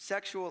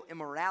 sexual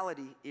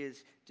immorality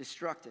is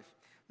destructive.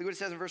 Look what it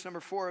says in verse number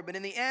 4. But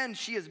in the end,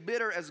 she is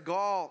bitter as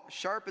gall,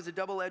 sharp as a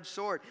double-edged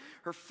sword.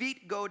 Her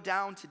feet go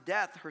down to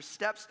death. Her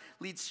steps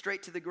lead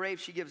straight to the grave.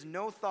 She gives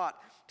no thought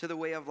to the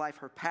way of life.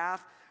 Her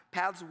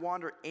paths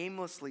wander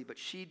aimlessly, but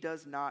she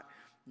does not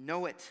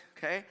know it.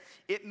 Okay?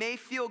 It may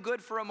feel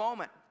good for a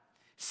moment.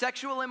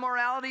 Sexual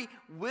immorality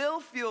will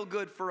feel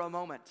good for a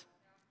moment.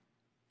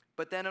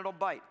 But then it'll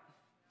bite.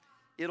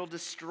 It'll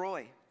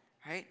destroy,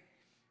 right?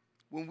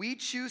 When we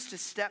choose to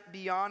step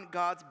beyond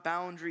God's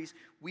boundaries,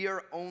 we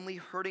are only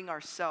hurting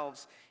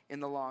ourselves in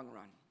the long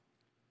run.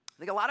 I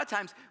think a lot of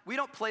times we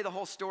don't play the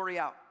whole story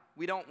out.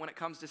 We don't when it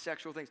comes to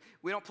sexual things.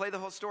 We don't play the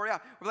whole story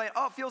out. We're like,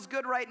 oh, it feels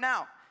good right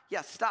now.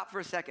 Yeah, stop for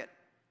a second.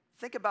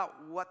 Think about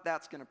what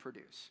that's going to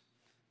produce.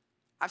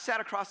 I've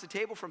sat across the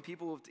table from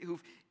people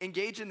who've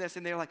engaged in this,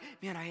 and they're like,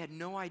 man, I had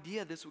no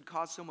idea this would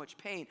cause so much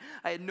pain.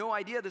 I had no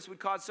idea this would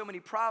cause so many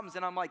problems.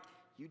 And I'm like,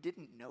 you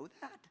didn't know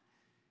that?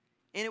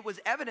 And it was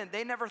evident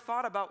they never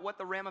thought about what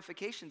the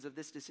ramifications of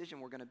this decision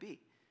were going to be.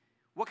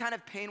 What kind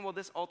of pain will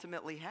this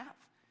ultimately have,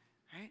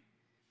 right?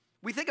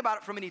 We think about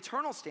it from an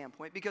eternal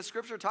standpoint because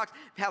Scripture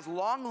has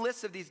long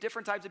lists of these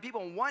different types of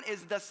people. And one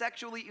is the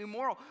sexually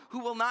immoral who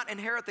will not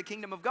inherit the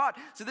kingdom of God.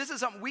 So this is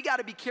something we got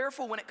to be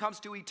careful when it comes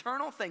to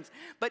eternal things.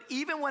 But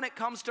even when it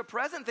comes to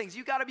present things,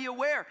 you got to be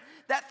aware.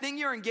 That thing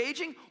you're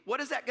engaging,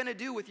 what is that going to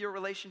do with your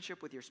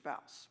relationship with your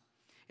spouse?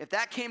 If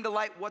that came to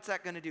light, what's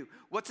that going to do?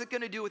 What's it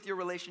going to do with your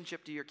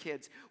relationship to your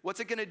kids? What's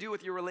it going to do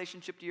with your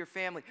relationship to your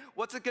family?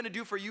 What's it going to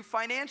do for you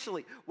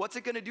financially? What's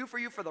it going to do for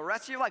you for the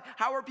rest of your life?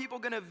 How are people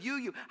going to view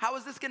you? How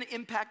is this going to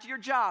impact your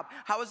job?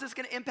 How is this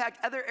going to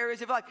impact other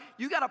areas of life?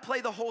 You got to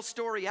play the whole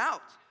story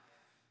out,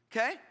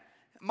 okay?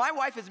 My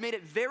wife has made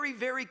it very,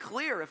 very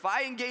clear. If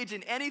I engage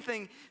in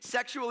anything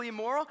sexually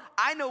immoral,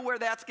 I know where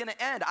that's going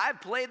to end. I've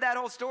played that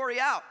whole story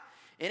out,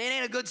 and it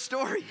ain't a good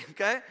story,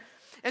 okay?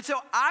 And so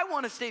I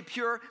want to stay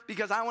pure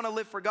because I want to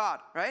live for God,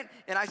 right?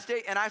 And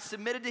I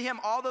submitted to Him,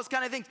 all those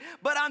kind of things.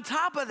 But on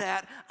top of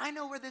that, I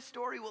know where this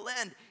story will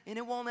end, and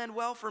it won't end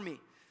well for me,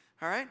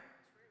 all right?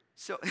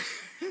 So,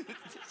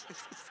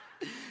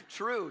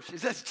 true. She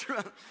says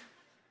true.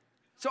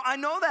 So I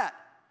know that,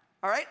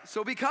 all right?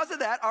 So because of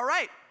that, all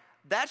right,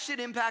 that should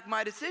impact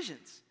my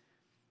decisions.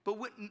 But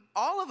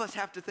all of us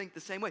have to think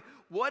the same way.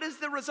 What is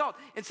the result?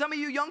 And some of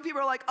you young people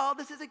are like, oh,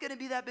 this isn't going to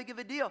be that big of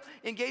a deal.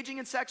 Engaging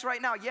in sex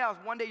right now, yeah,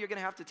 one day you're going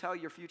to have to tell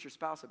your future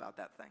spouse about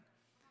that thing.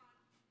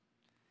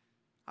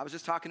 I was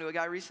just talking to a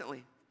guy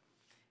recently,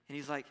 and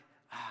he's like,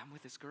 I'm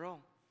with this girl,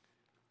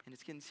 and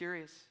it's getting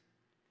serious.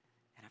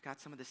 And I've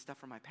got some of this stuff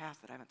from my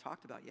past that I haven't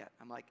talked about yet.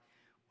 I'm like,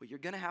 well, you're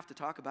going to have to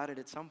talk about it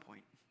at some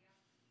point.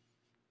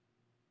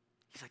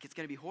 He's like, it's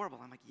going to be horrible.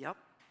 I'm like, yep,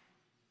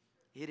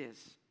 it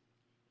is.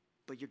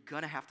 But you're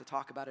going to have to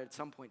talk about it at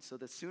some point, so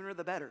the sooner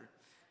the better.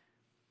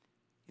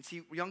 And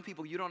see, young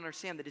people, you don't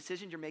understand. The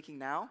decisions you're making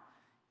now,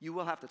 you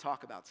will have to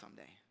talk about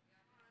someday.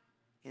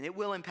 And it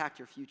will impact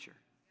your future.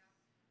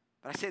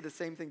 But I say the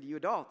same thing to you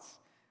adults.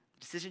 The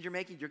decisions you're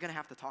making, you're going to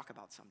have to talk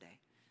about someday.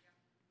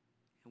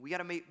 And we got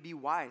to be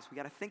wise. We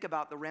got to think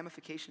about the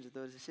ramifications of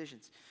those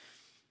decisions.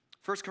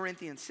 1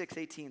 Corinthians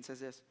 6:18 says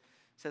this.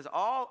 It says,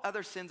 all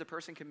other sins a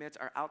person commits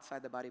are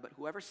outside the body, but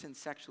whoever sins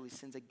sexually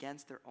sins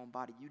against their own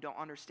body. You don't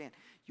understand.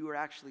 You are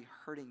actually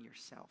hurting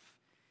yourself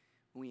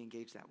when we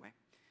engage that way.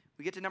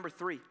 We get to number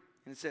 3,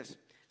 and it's this.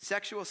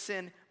 Sexual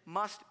sin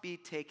must be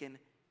taken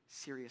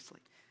seriously.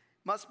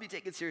 Must be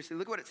taken seriously.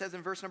 Look what it says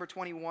in verse number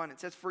 21.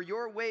 It says, for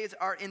your ways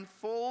are in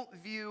full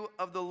view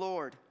of the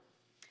Lord,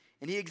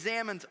 and he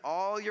examines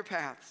all your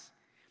paths.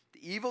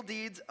 The evil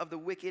deeds of the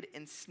wicked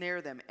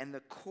ensnare them, and the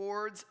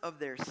cords of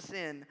their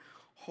sin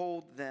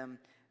hold them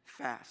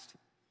fast.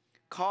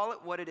 Call it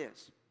what it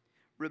is.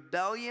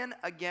 Rebellion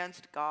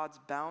against God's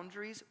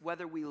boundaries,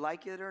 whether we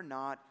like it or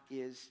not,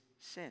 is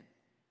sin.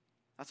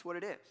 That's what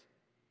it is.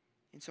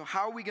 And so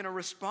how are we going to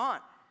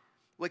respond?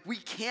 Like, we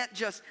can't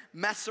just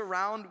mess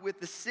around with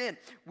the sin.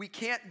 We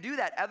can't do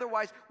that.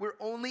 Otherwise, we're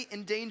only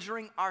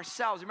endangering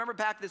ourselves. Remember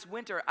back this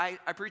winter, I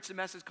preached a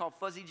message called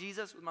Fuzzy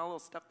Jesus with my little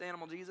stuffed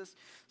animal Jesus.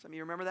 Some of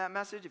you remember that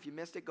message? If you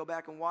missed it, go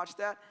back and watch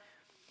that.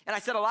 And I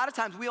said a lot of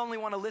times we only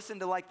want to listen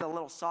to like the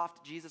little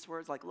soft Jesus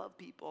words like love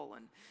people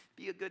and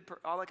be a good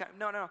person, all that kind of,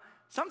 no.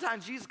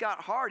 Sometimes Jesus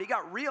got hard. He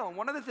got real. And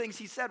one of the things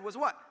he said was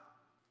what?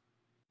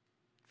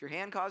 If your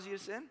hand causes you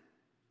to sin,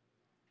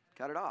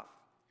 cut it off.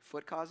 Your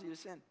foot causes you to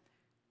sin,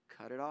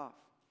 cut it off.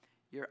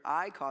 Your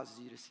eye causes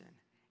you to sin,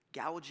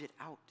 gouge it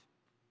out.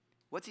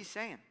 What's he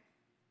saying?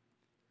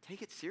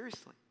 Take it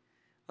seriously.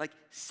 Like,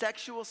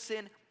 sexual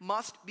sin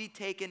must be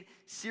taken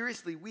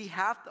seriously. We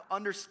have to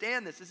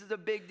understand this. This is a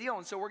big deal.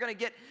 And so we're going to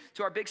get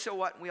to our big so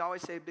what. And we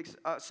always say, big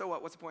so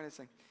what? What's the point of this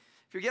thing?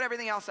 If you get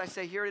everything else, I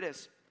say, here it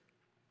is.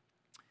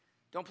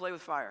 Don't play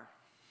with fire.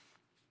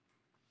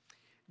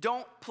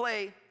 Don't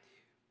play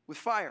with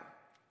fire.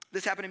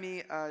 This happened to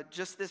me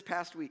just this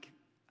past week.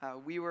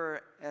 We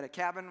were at a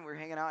cabin. We were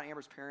hanging out.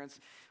 Amber's parents,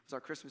 it was our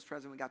Christmas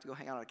present. We got to go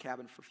hang out at a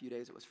cabin for a few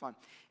days. It was fun.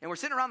 And we're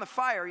sitting around the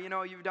fire. You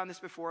know, you've done this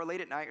before. Late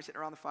at night, you're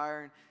sitting around the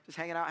fire and just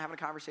hanging out, having a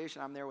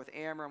conversation. I'm there with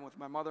Amber. I'm with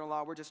my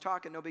mother-in-law. We're just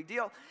talking. No big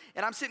deal.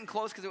 And I'm sitting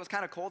close because it was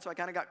kind of cold, so I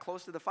kind of got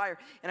close to the fire.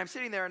 And I'm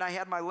sitting there, and I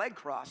had my leg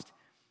crossed.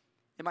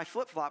 And my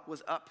flip-flop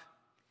was up.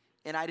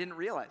 And I didn't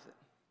realize it.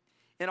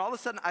 And all of a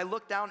sudden, I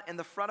looked down, and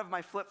the front of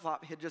my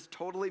flip-flop had just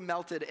totally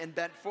melted and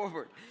bent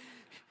forward.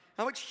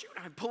 I'm like, shoot,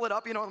 I pull it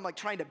up, you know, I'm like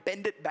trying to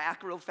bend it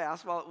back real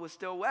fast while it was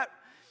still wet.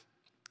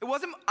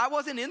 I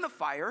wasn't in the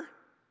fire.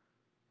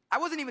 I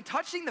wasn't even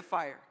touching the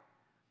fire.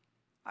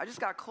 I just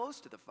got close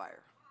to the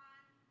fire.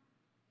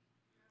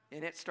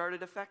 And it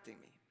started affecting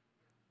me.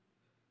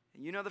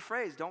 And you know the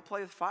phrase, don't play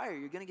with fire,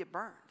 you're going to get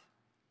burned.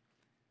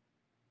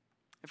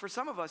 And for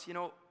some of us, you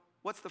know,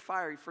 what's the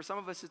fire? For some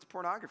of us, it's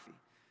pornography.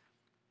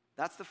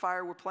 That's the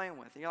fire we're playing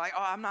with. And you're like,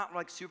 oh, I'm not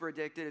like super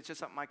addicted. It's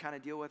just something I kind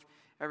of deal with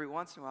every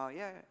once in a while.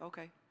 Yeah,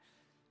 okay.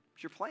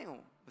 But you're playing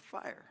with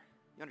fire.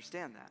 You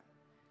understand that.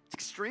 It's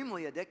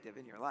extremely addictive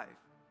in your life.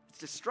 It's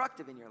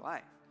destructive in your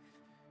life.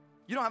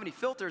 You don't have any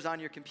filters on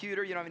your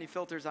computer. You don't have any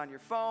filters on your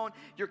phone.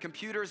 Your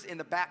computer's in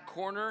the back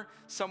corner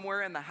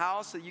somewhere in the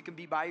house so you can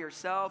be by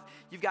yourself.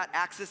 You've got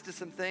access to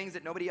some things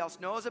that nobody else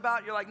knows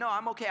about. You're like, no,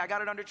 I'm okay. I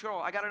got it under control.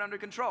 I got it under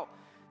control.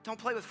 Don't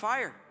play with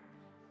fire.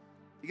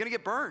 You're going to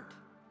get burned.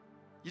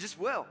 You just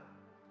will.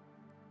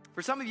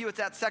 For some of you, it's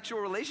that sexual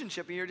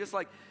relationship, and you're just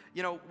like,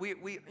 you know, we're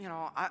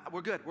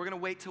good. We're going to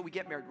wait till we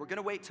get married. We're going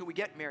to wait till we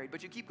get married.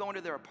 But you keep going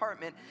to their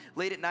apartment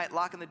late at night,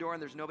 locking the door,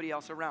 and there's nobody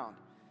else around.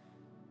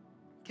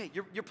 Okay,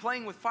 you're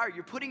playing with fire.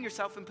 You're putting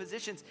yourself in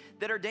positions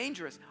that are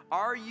dangerous.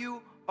 Are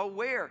you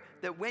aware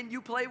that when you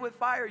play with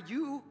fire,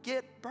 you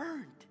get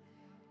burned?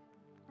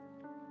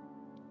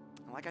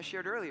 And like I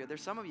shared earlier,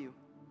 there's some of you.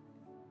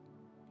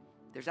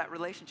 There's that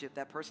relationship,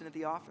 that person at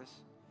the office,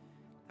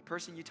 that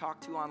person you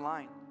talk to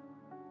online.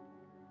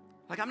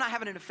 Like, I'm not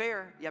having an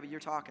affair. Yeah, but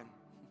you're talking.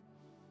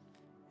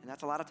 And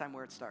that's a lot of time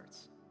where it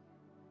starts.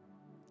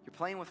 You're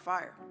playing with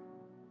fire.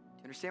 Do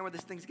you understand where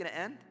this thing's going to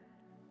end?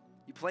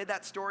 You played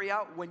that story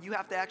out when you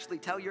have to actually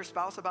tell your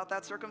spouse about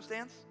that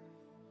circumstance?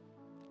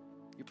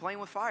 You're playing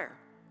with fire.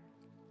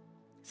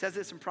 It says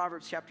this in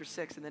Proverbs chapter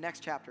 6 in the next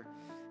chapter.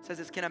 says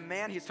this,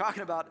 he's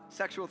talking about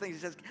sexual things.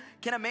 He says,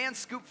 can a man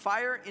scoop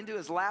fire into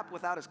his lap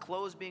without his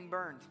clothes being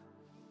burned?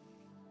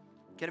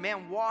 Can a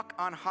man walk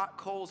on hot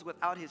coals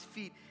without his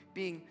feet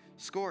being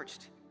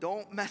scorched?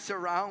 Don't mess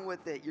around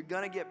with it. You're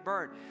going to get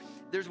burned.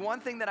 There's one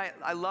thing that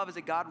I love is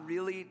that God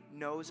really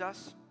knows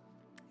us,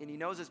 and he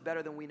knows us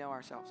better than we know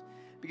ourselves.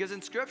 Because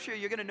in Scripture,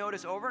 you're going to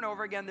notice over and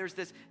over again, there's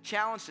this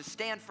challenge to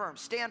stand firm,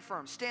 stand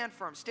firm, stand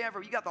firm, stand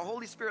firm. You got the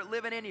Holy Spirit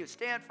living in you.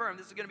 Stand firm.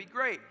 This is going to be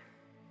great.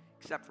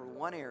 Except for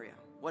one area.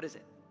 What is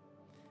it?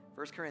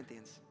 1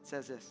 Corinthians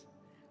says this.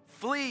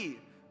 Flee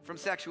from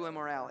sexual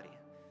immorality.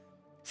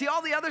 See,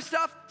 all the other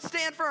stuff,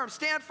 stand firm,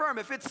 stand firm.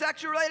 If it's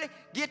sexual related,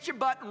 get your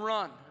butt and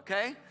run,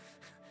 okay?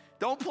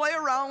 Don't play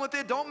around with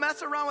it. Don't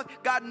mess around with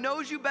it. God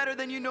knows you better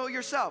than you know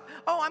yourself.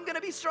 Oh, I'm going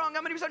to be strong.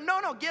 I'm going to be strong.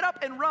 No, get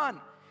up and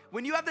run.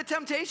 When you have the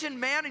temptation,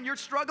 man, and you're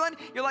struggling,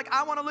 you're like,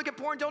 I want to look at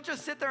porn. Don't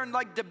just sit there and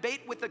like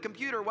debate with the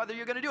computer whether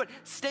you're going to do it.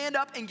 Stand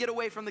up and get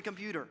away from the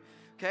computer,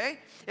 okay?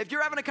 If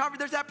you're having a conversation,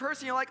 there's that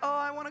person, you're like, oh,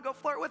 I want to go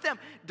flirt with them.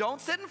 Don't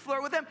sit and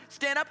flirt with them.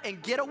 Stand up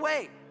and get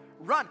away.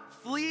 Run.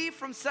 Flee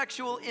from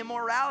sexual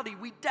immorality.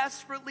 We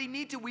desperately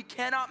need to. We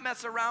cannot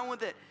mess around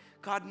with it.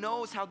 God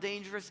knows how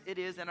dangerous it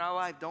is in our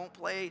life. Don't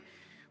play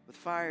with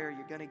fire.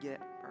 You're going to get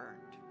burned.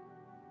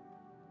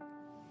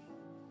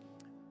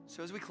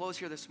 So as we close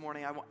here this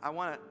morning, I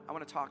want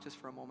to talk just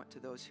for a moment to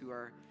those who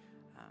are,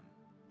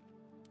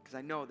 because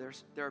I know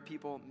there are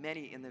people,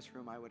 many in this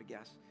room, I would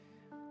guess,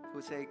 who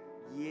would say,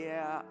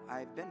 yeah,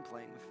 I've been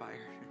playing with fire.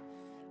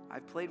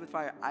 I've played with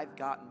fire. I've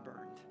gotten burned.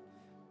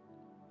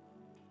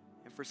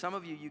 And for some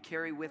of you, you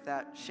carry with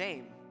that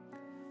shame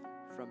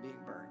from being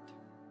burned.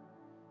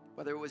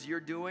 Whether it was your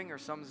doing or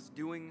someone's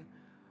doing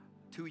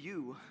to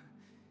you,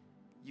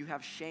 you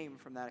have shame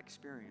from that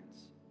experience.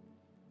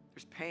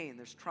 There's pain,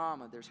 there's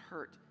trauma, there's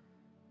hurt,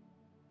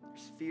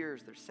 there's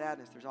fears, there's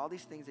sadness, there's all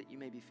these things that you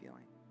may be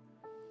feeling.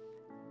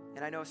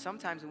 And I know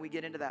sometimes when we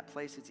get into that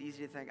place, it's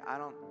easy to think,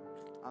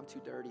 I'm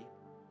too dirty.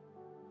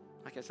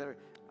 Like I said,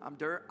 I'm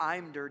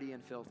dirty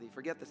and filthy.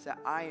 Forget the sad,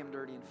 I am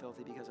dirty and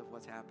filthy because of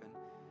what's happened.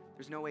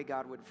 There's no way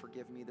God would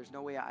forgive me. There's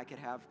no way I could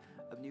have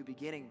a new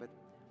beginning, but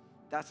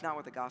that's not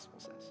what the gospel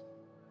says.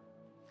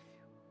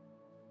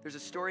 There's a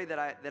story that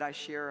I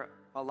share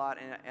a lot,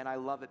 and I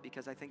love it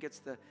because I think it's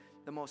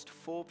the most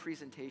full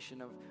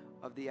presentation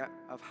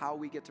of how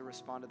we get to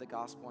respond to the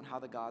gospel and how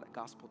the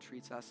gospel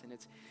treats us. And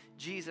it's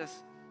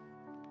Jesus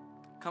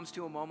comes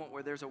to a moment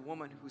where there's a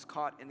woman who's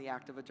caught in the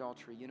act of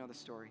adultery. You know the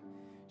story.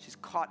 She's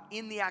caught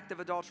in the act of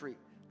adultery,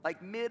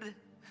 like mid.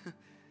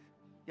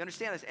 You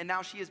understand this? And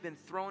now she has been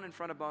thrown in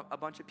front of a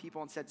bunch of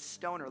people and said,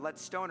 stone her,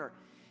 let's stone her.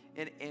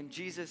 And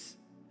Jesus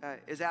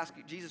is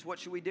asking, Jesus, what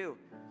should we do?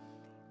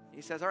 And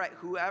he says, all right,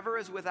 whoever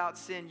is without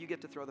sin, you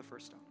get to throw the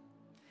first stone.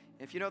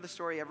 And if you know the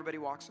story, everybody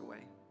walks away.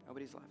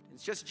 Nobody's left.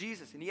 It's just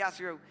Jesus. And he asks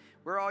her,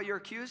 where are all your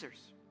accusers?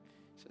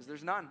 He says,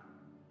 there's none.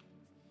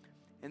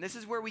 And this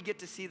is where we get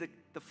to see the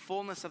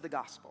fullness of the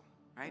gospel,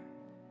 right?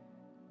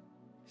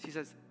 She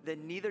says,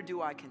 then neither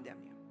do I condemn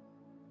you.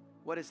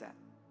 What is that?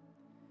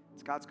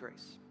 It's God's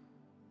grace.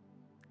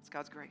 It's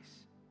God's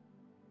grace.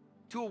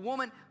 To a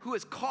woman who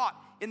is caught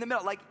in the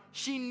middle, like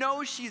she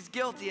knows she's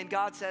guilty, and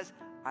God says,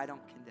 I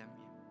don't condemn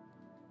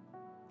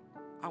you.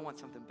 I want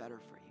something better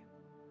for you.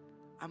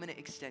 I'm going to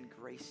extend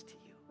grace to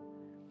you.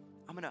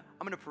 I'm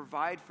going to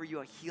provide for you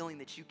a healing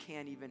that you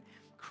can't even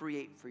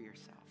create for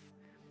yourself.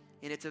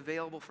 And it's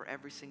available for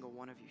every single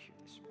one of you here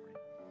this morning.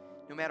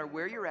 No matter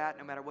where you're at,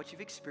 no matter what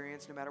you've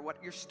experienced, no matter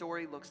what your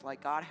story looks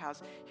like, God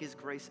has his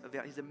grace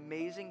available, his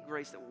amazing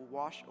grace that will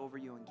wash over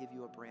you and give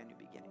you a brand new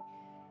beginning.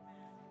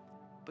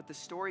 But the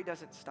story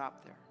doesn't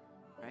stop there,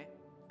 right?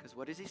 Because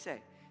what does he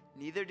say?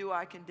 Neither do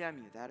I condemn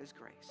you. That is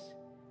grace.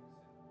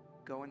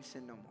 Go and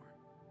sin no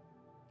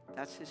more.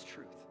 That's his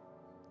truth.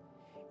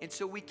 And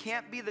so we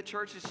can't be the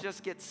church that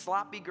just gets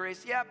sloppy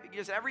grace. Yeah,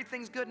 because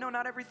everything's good. No,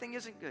 not everything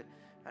isn't good.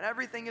 Not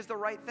everything is the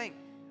right thing.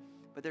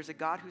 But there's a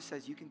God who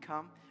says you can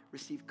come,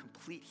 receive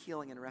complete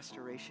healing and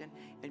restoration,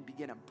 and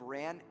begin a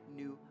brand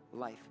new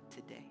life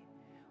today,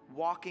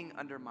 walking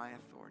under my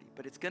authority.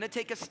 But it's going to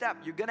take a step.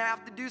 You're going to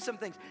have to do some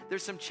things.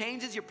 There's some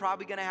changes you're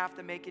probably going to have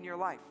to make in your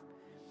life.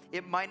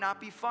 It might not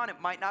be fun.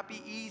 It might not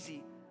be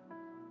easy.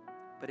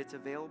 But it's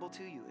available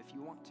to you if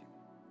you want to.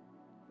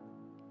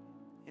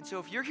 And so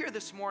if you're here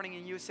this morning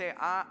and you say,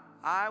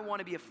 I want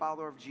to be a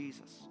follower of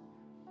Jesus.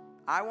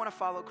 I want to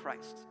follow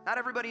Christ. Not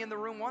everybody in the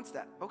room wants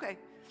that. Okay.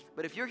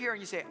 But if you're here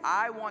and you say,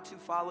 I want to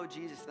follow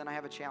Jesus, then I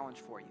have a challenge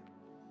for you.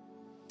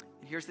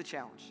 And here's the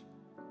challenge.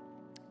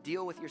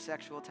 Deal with your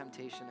sexual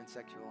temptation and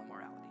sexual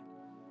immorality.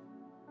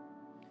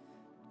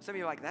 Some of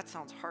you are like, that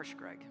sounds harsh,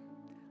 Greg.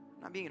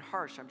 I'm not being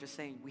harsh. I'm just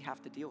saying we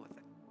have to deal with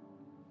it.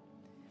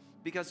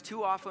 Because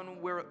too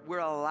often we're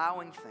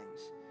allowing things.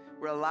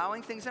 We're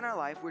allowing things in our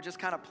life. We're just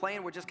kind of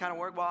playing. We're just kind of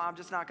worried. Well, I'm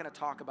just not going to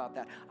talk about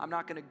that. I'm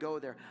not going to go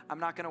there. I'm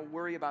not going to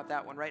worry about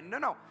that one, right?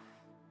 No.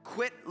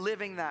 Quit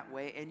living that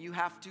way, and you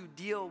have to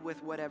deal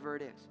with whatever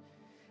it is.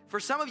 For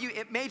some of you,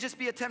 it may just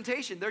be a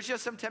temptation. There's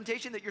just some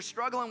temptation that you're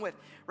struggling with,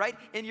 right?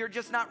 And you're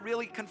just not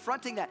really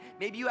confronting that.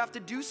 Maybe you have to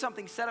do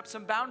something, set up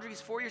some boundaries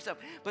for yourself.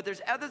 But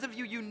there's others of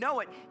you, you know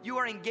it. You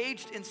are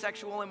engaged in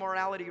sexual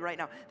immorality right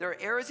now. There are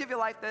areas of your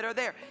life that are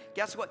there.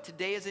 Guess what?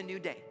 Today is a new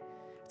day.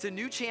 It's a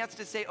new chance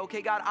to say,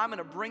 okay, God, I'm going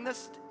to bring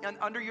this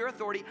under your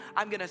authority.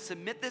 I'm going to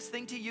submit this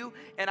thing to you,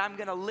 and I'm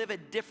going to live a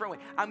different way.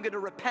 I'm going to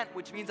repent,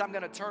 which means I'm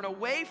going to turn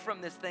away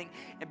from this thing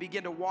and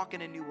begin to walk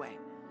in a new way.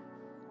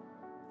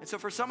 And so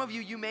for some of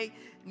you, you may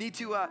need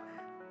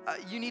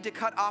to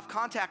cut off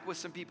contact with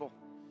some people.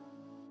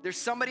 There's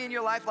somebody in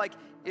your life, like,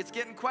 it's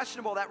getting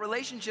questionable. That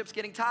relationship's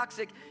getting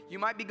toxic. You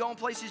might be going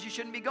places you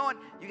shouldn't be going.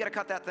 You got to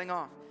cut that thing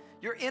off.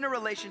 You're in a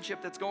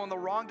relationship that's going the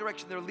wrong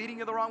direction. They're leading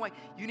you the wrong way.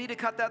 You need to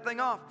cut that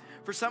thing off.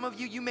 For some of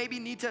you, you maybe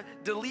need to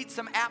delete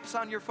some apps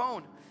on your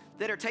phone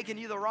that are taking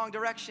you the wrong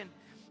direction.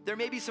 There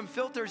may be some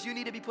filters you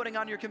need to be putting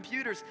on your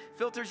computers,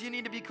 filters you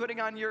need to be putting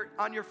on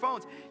your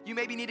phones. You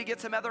maybe need to get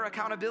some other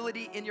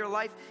accountability in your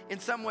life in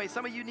some way.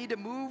 Some of you need to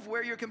move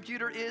where your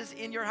computer is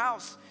in your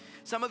house.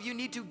 Some of you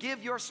need to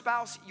give your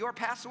spouse your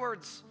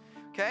passwords,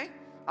 okay?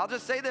 I'll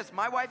just say this.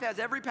 My wife has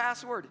every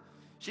password.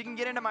 She can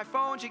get into my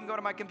phone, she can go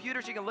to my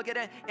computer, she can look at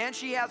it, and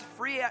she has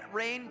free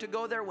reign to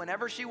go there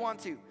whenever she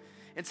wants to.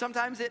 And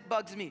sometimes it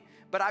bugs me,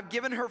 but I've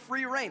given her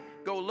free reign.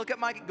 Go look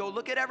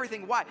at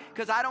everything. Why?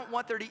 Because I don't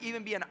want there to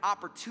even be an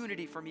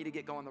opportunity for me to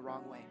get going the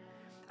wrong way.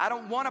 I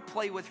don't want to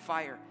play with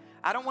fire.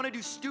 I don't want to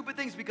do stupid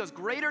things because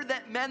greater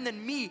men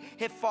than me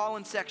have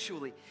fallen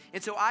sexually.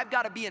 And so I've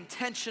got to be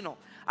intentional.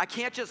 I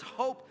can't just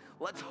hope,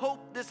 let's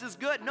hope this is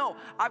good. No,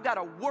 I've got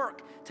to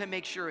work to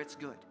make sure it's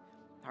good.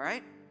 All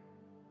right?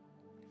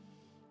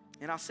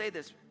 And I'll say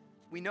this.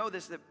 We know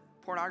this, that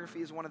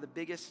pornography is one of the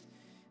biggest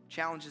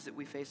challenges that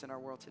we face in our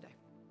world today.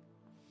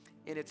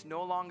 And it's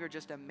no longer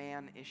just a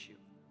man issue,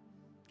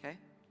 okay?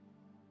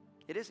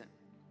 It isn't.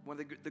 One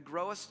of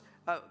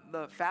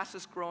the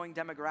fastest growing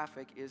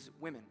demographic is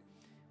women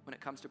when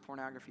it comes to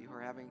pornography who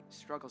are having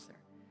struggles there.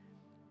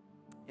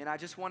 And I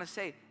just want to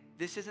say,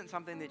 this isn't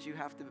something that you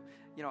have to,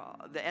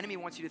 the enemy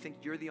wants you to think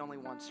you're the only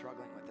one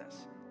struggling with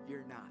this.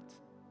 You're not,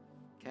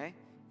 okay?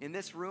 In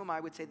this room,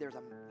 I would say there's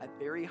a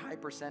very high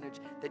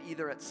percentage that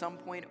either at some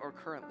point or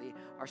currently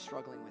are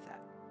struggling with that.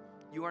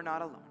 You are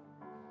not alone,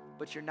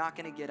 but you're not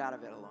going to get out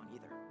of it alone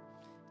either.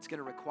 It's going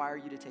to require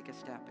you to take a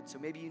step. And so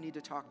maybe you need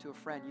to talk to a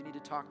friend. You need to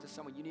talk to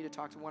someone. You need to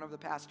talk to one of the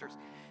pastors.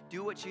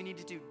 Do what you need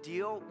to do.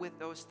 Deal with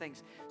those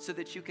things so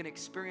that you can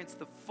experience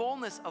the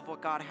fullness of what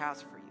God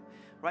has for you,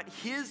 right?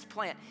 His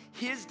plan,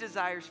 His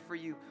desires for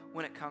you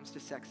when it comes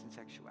to sex and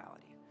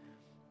sexuality.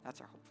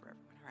 That's our hope for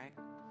everyone, all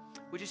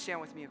right? Would you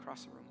stand with me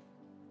across the room?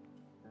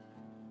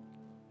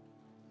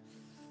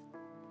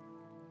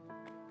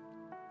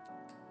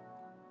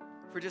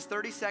 For just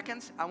 30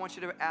 seconds, I want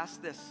you to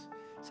ask this.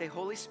 Say,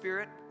 Holy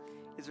Spirit,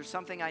 is there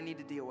something I need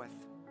to deal with?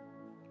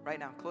 Right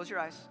now, close your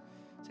eyes.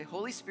 Say,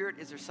 Holy Spirit,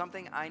 is there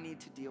something I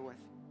need to deal with?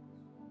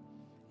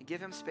 And give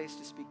Him space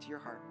to speak to your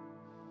heart.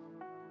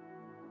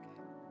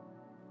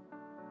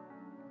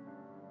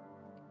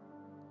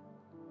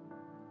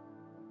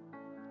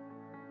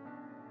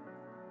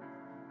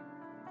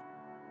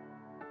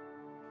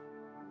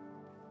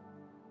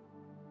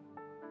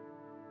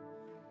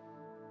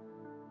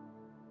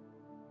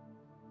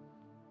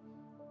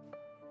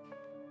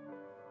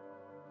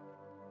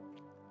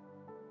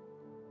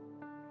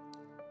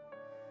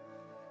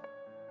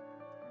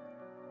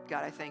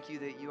 God, I thank you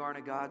that you aren't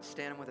a God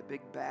standing with a big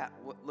bat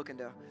looking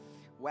to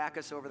whack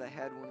us over the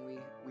head when we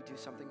do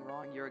something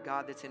wrong. You're a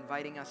God that's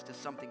inviting us to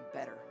something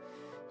better.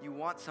 You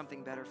want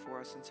something better for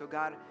us. And so,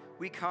 God,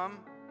 we come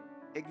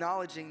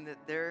acknowledging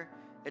that there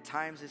at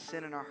times is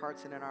sin in our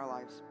hearts and in our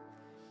lives.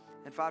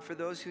 And Father, for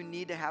those who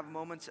need to have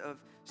moments of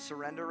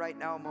surrender right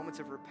now, moments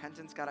of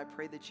repentance, God, I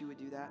pray that you would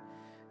do that.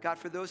 God,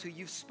 for those who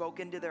you've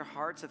spoken to their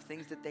hearts of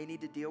things that they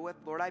need to deal with,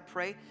 Lord, I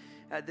pray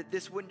that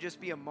this wouldn't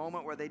just be a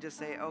moment where they just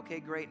say,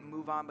 okay, great, and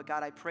move on. But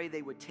God, I pray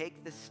they would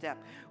take the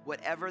step,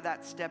 whatever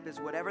that step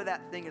is, whatever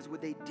that thing is,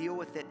 would they deal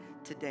with it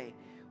today?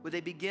 Would they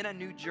begin a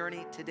new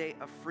journey today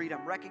of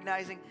freedom,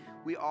 recognizing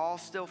we all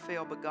still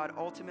fail, but God,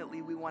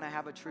 ultimately we want to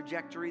have a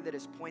trajectory that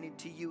is pointed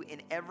to you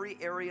in every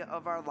area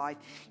of our life,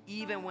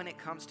 even when it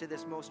comes to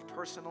this most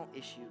personal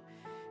issue.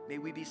 May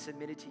we be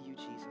submitted to you,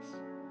 Jesus.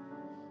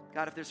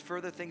 God, if there's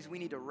further things we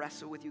need to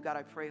wrestle with you, God,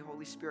 I pray,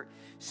 Holy Spirit,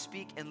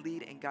 speak and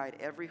lead and guide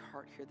every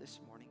heart here this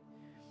morning.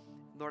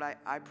 Lord,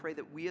 I pray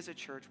that we as a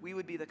church, we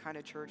would be the kind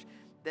of church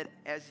that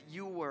as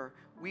you were,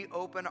 we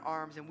open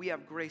arms and we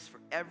have grace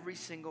for every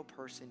single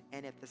person.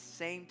 And at the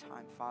same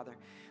time, Father,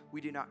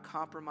 we do not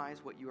compromise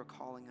what you are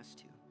calling us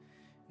to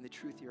and the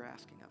truth you're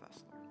asking of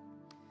us, Lord.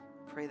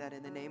 Pray that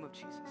in the name of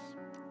Jesus.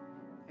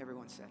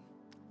 Everyone said.